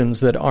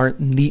questions that aren't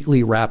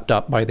neatly wrapped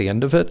up by the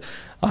end of it.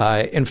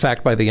 In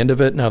fact, by the end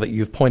of it, now that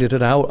you've pointed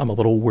it out, I'm a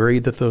little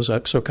worried that those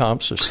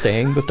exocomps are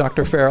staying with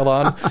Dr.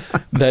 Farallon.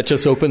 That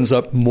just opens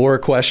up more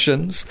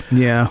questions.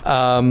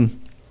 Yeah.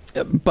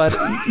 But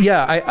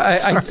yeah,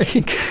 I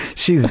think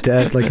she's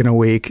dead like in a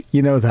week.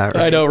 You know that,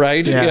 right? I know,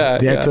 right? Yeah.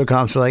 The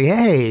exocomps are like,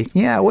 hey,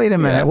 wait a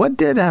minute. Yeah. What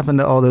did happen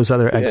to all those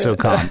other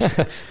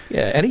exocomps?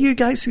 Any of you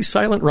guys see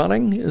Silent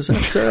Running? Is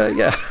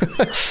that,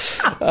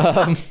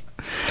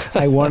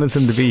 I wanted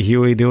them to be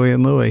Huey, Dewey,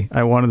 and Louie.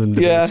 I wanted them to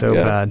be so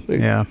bad.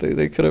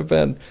 They could have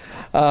been.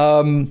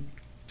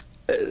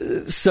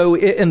 So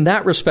in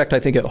that respect,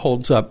 I think it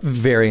holds up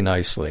very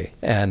nicely,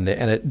 and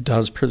it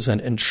does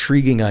present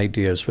intriguing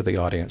ideas for the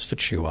audience to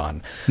chew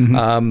on.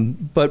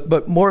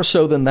 But more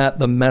so than that,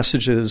 the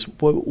messages,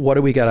 what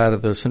do we get out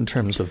of this in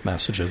terms of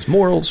messages,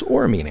 morals,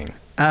 or meaning?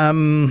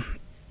 I'm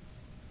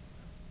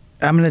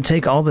going to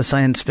take all the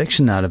science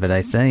fiction out of it,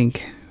 I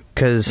think.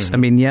 Because, I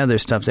mean,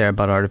 there's stuff there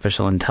about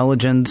artificial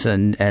intelligence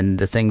and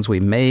the things we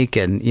make,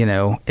 and, you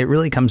know, it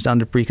really comes down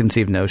to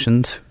preconceived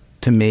notions.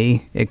 To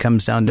me, it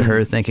comes down to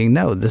her thinking,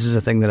 no, this is a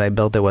thing that I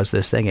built. It was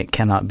this thing. It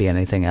cannot be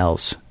anything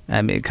else.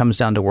 I mean, it comes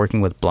down to working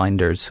with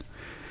blinders.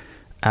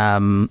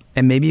 And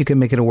maybe you can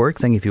make it a work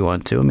thing if you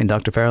want to. I mean,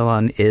 Dr.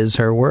 Farallon is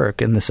her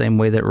work in the same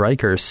way that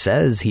Riker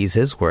says he's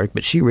his work,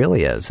 but she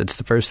really is. It's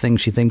the first thing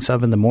she thinks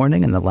of in the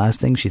morning and the last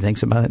thing she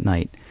thinks about at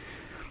night.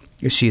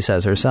 She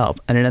says herself.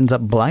 And it ends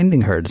up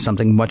blinding her to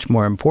something much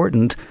more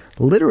important.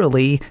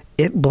 Literally,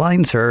 it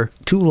blinds her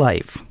to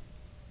life.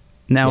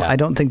 Now, I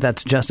don't think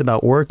that's just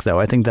about work,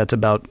 though. I think that's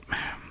about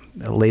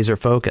laser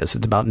focus.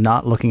 It's about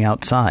not looking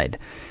outside.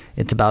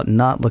 It's about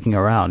not looking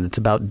around. It's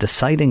about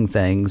deciding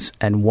things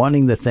and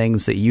wanting the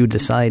things that you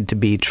decide to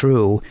be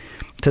true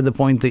to the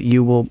point that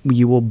you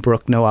will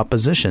brook no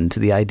opposition to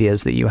the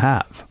ideas that you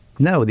have.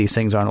 No, these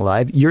things aren't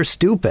alive. You're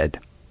stupid.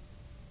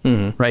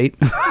 Right?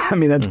 I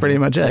mean, that's pretty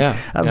much it.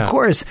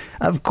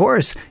 Of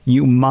course,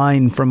 you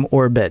mine from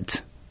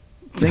orbit.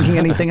 Thinking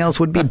anything else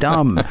would be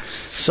dumb.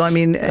 So, I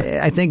mean,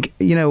 I think,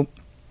 you know,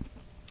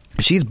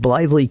 she's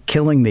blithely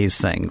killing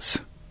these things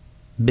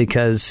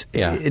because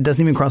it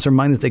doesn't even cross her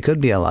mind that they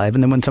could be alive.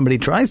 And then when somebody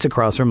tries to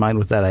cross her mind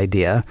with that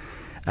idea,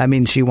 I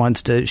mean, she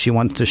wants to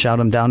shout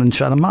them down and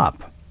shut them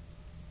up.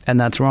 And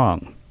that's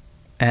wrong.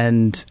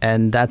 And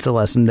that's a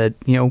lesson that,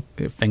 you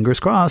know, fingers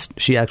crossed,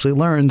 she actually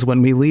learns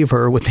when we leave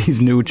her with these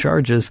new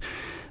charges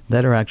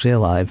that are actually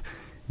alive,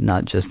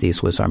 not just these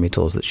Swiss Army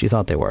tools that she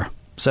thought they were.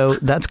 So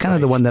that's kind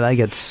of the one that I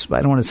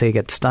don't want to say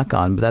get stuck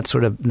on, but that's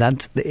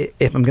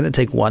if I'm going to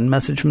take one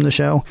message from the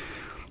show,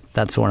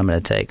 that's the one I'm going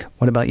to take.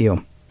 What about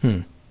you?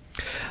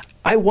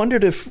 I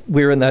wondered if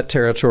we're in that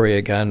territory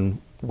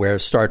again where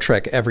Star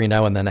Trek every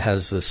now and then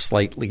has this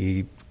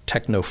slightly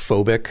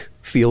technophobic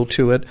feel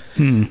to it.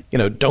 You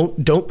know,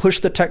 don't push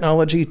the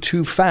technology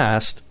too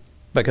fast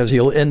because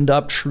you'll end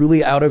up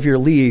truly out of your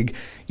league.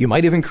 You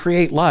might even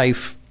create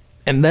life,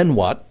 and then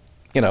what?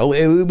 You know,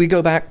 we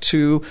go back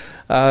to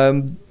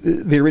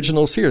the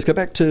original series, go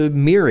back to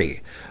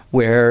Miri,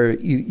 where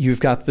you've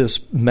got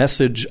this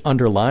message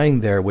underlying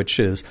there, which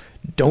is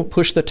don't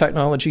push the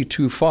technology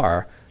too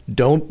far.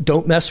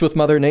 Don't mess with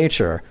Mother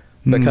Nature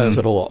because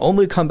it'll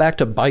only come back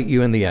to bite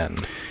you in the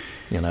end.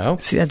 You know?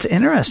 See, that's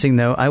interesting,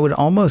 though. I would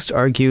almost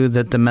argue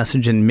that the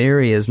message in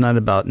Miri is not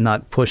about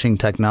not pushing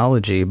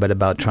technology, but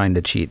about trying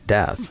to cheat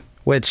death.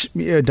 Which,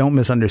 don't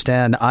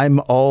misunderstand,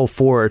 I'm all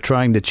for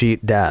trying to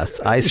cheat death.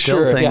 I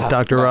still think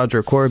Dr.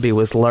 Roger Corby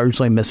was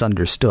largely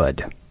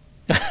misunderstood.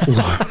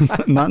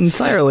 Not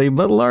entirely,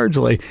 but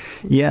largely.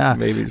 Yeah.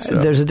 Maybe so.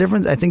 There's a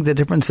difference. I think the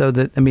difference, though,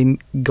 that, I mean,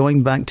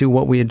 going back to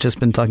what we had just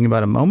been talking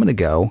about a moment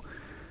ago,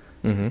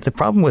 the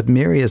problem with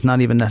Miri is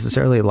not even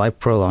necessarily life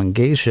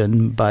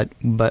prolongation, but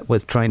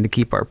with trying to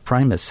keep our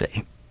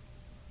primacy.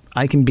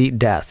 I can beat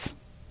death,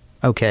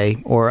 okay?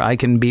 Or I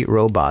can beat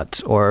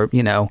robots, or,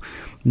 you know,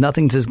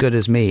 nothing's as good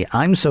as me.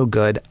 I'm so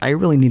good, I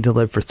really need to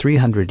live for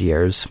 300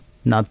 years,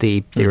 not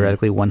the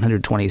theoretically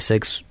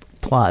 126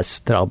 plus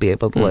that I'll be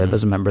able to live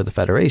as a member of the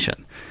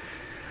Federation.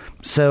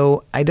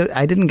 So I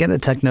didn't get a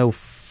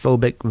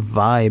technophobic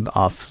vibe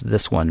off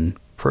this one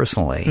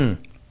personally.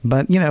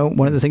 But, you know,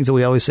 one of the things that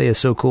we always say is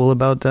so cool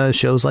about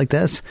shows like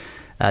this,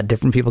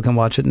 different people can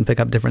watch it and pick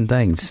up different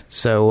things.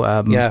 So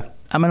I'm going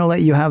to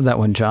let you have that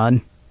one,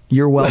 John.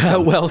 You're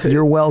welcome.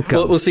 You're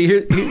welcome. Well, see,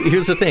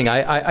 here's the thing.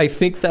 I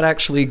think that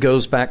actually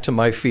goes back to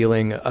my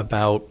feeling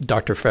about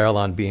Dr.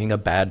 Farallon being a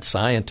bad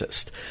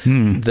scientist,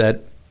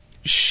 that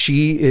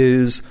she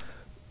is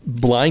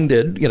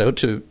blinded, you know,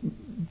 to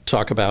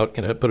talk about,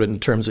 you know, put it in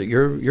terms that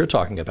you're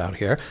talking about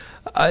here.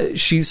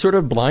 She's sort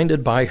of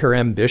blinded by her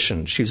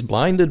ambition. She's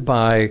blinded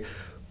by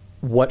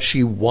what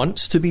she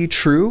wants to be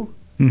true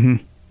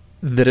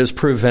that is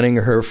preventing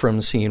her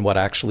from seeing what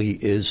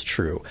actually is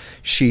true.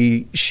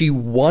 She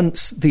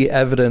wants the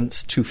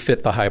evidence to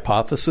fit the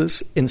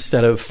hypothesis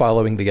instead of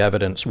following the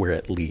evidence where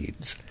it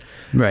leads.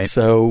 Right.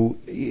 So,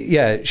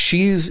 yeah,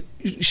 she is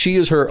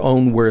her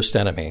own worst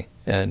enemy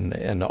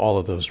in all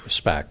of those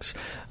respects.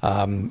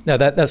 Now,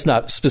 that's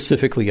not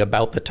specifically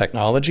about the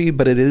technology,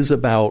 but it is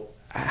about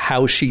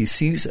how she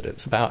sees it.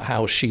 It's about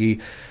how she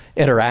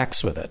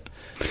interacts with it.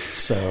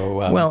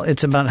 So, well,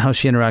 it's about how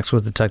she interacts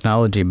with the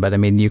technology, but I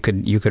mean, you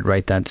could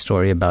write that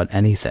story about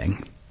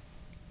anything.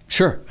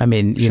 Sure. I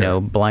mean, you know,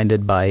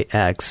 blinded by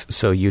X,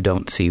 so you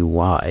don't see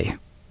Y.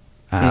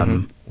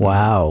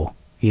 Wow.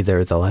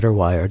 Either the letter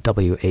Y or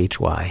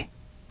WHY.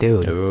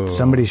 Dude, Ooh,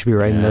 somebody should be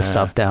writing this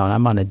stuff down.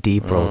 I'm on a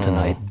deep roll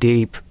tonight.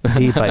 Deep,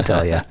 I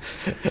tell you.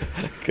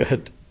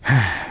 Good.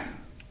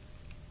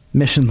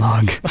 Mission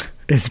Log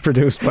is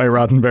produced by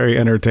Roddenberry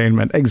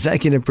Entertainment.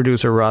 Executive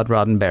producer Rod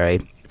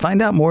Roddenberry.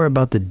 Find out more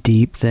about the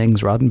deep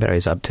things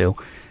Roddenberry's up to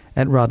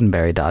at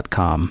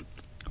roddenberry.com.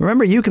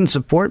 Remember, you can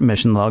support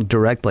Mission Log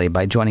directly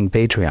by joining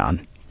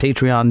Patreon.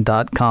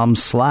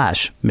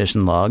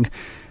 Patreon.com/Mission Log.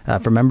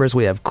 For members,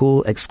 we have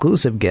cool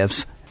exclusive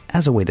gifts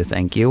as a way to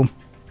thank you.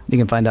 You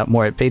can find out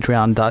more at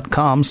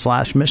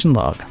patreon.com/Mission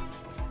Log.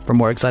 For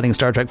more exciting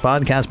Star Trek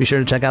podcasts, be sure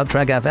to check out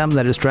Trek FM,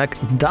 that is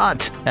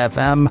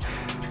Trek.fm.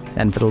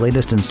 And for the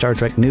latest in Star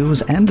Trek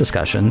news and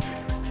discussion,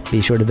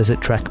 be sure to visit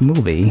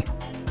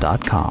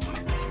trekmovie.com.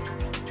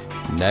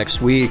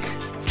 Next week,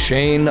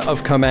 Chain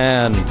of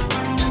Command.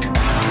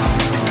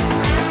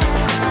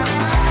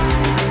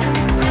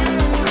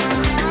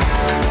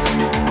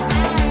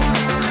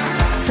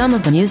 Some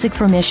of the music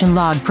for Mission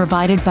Log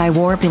provided by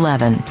Warp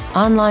 11,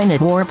 online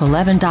at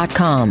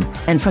warp11.com,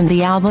 and from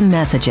the album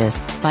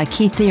Messages by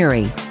Key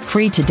Theory,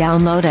 free to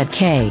download at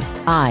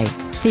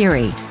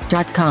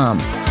kitheory.com.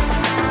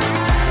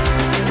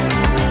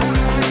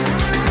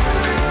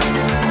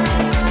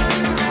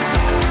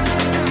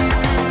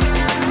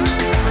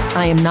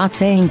 I am not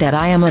saying that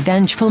I am a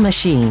vengeful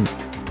machine.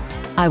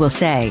 I will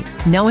say,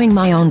 knowing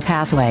my own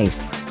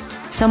pathways,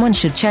 someone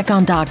should check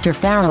on Dr.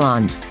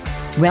 Farallon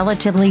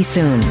relatively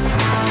soon.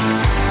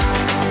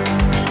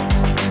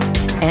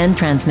 End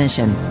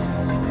transmission.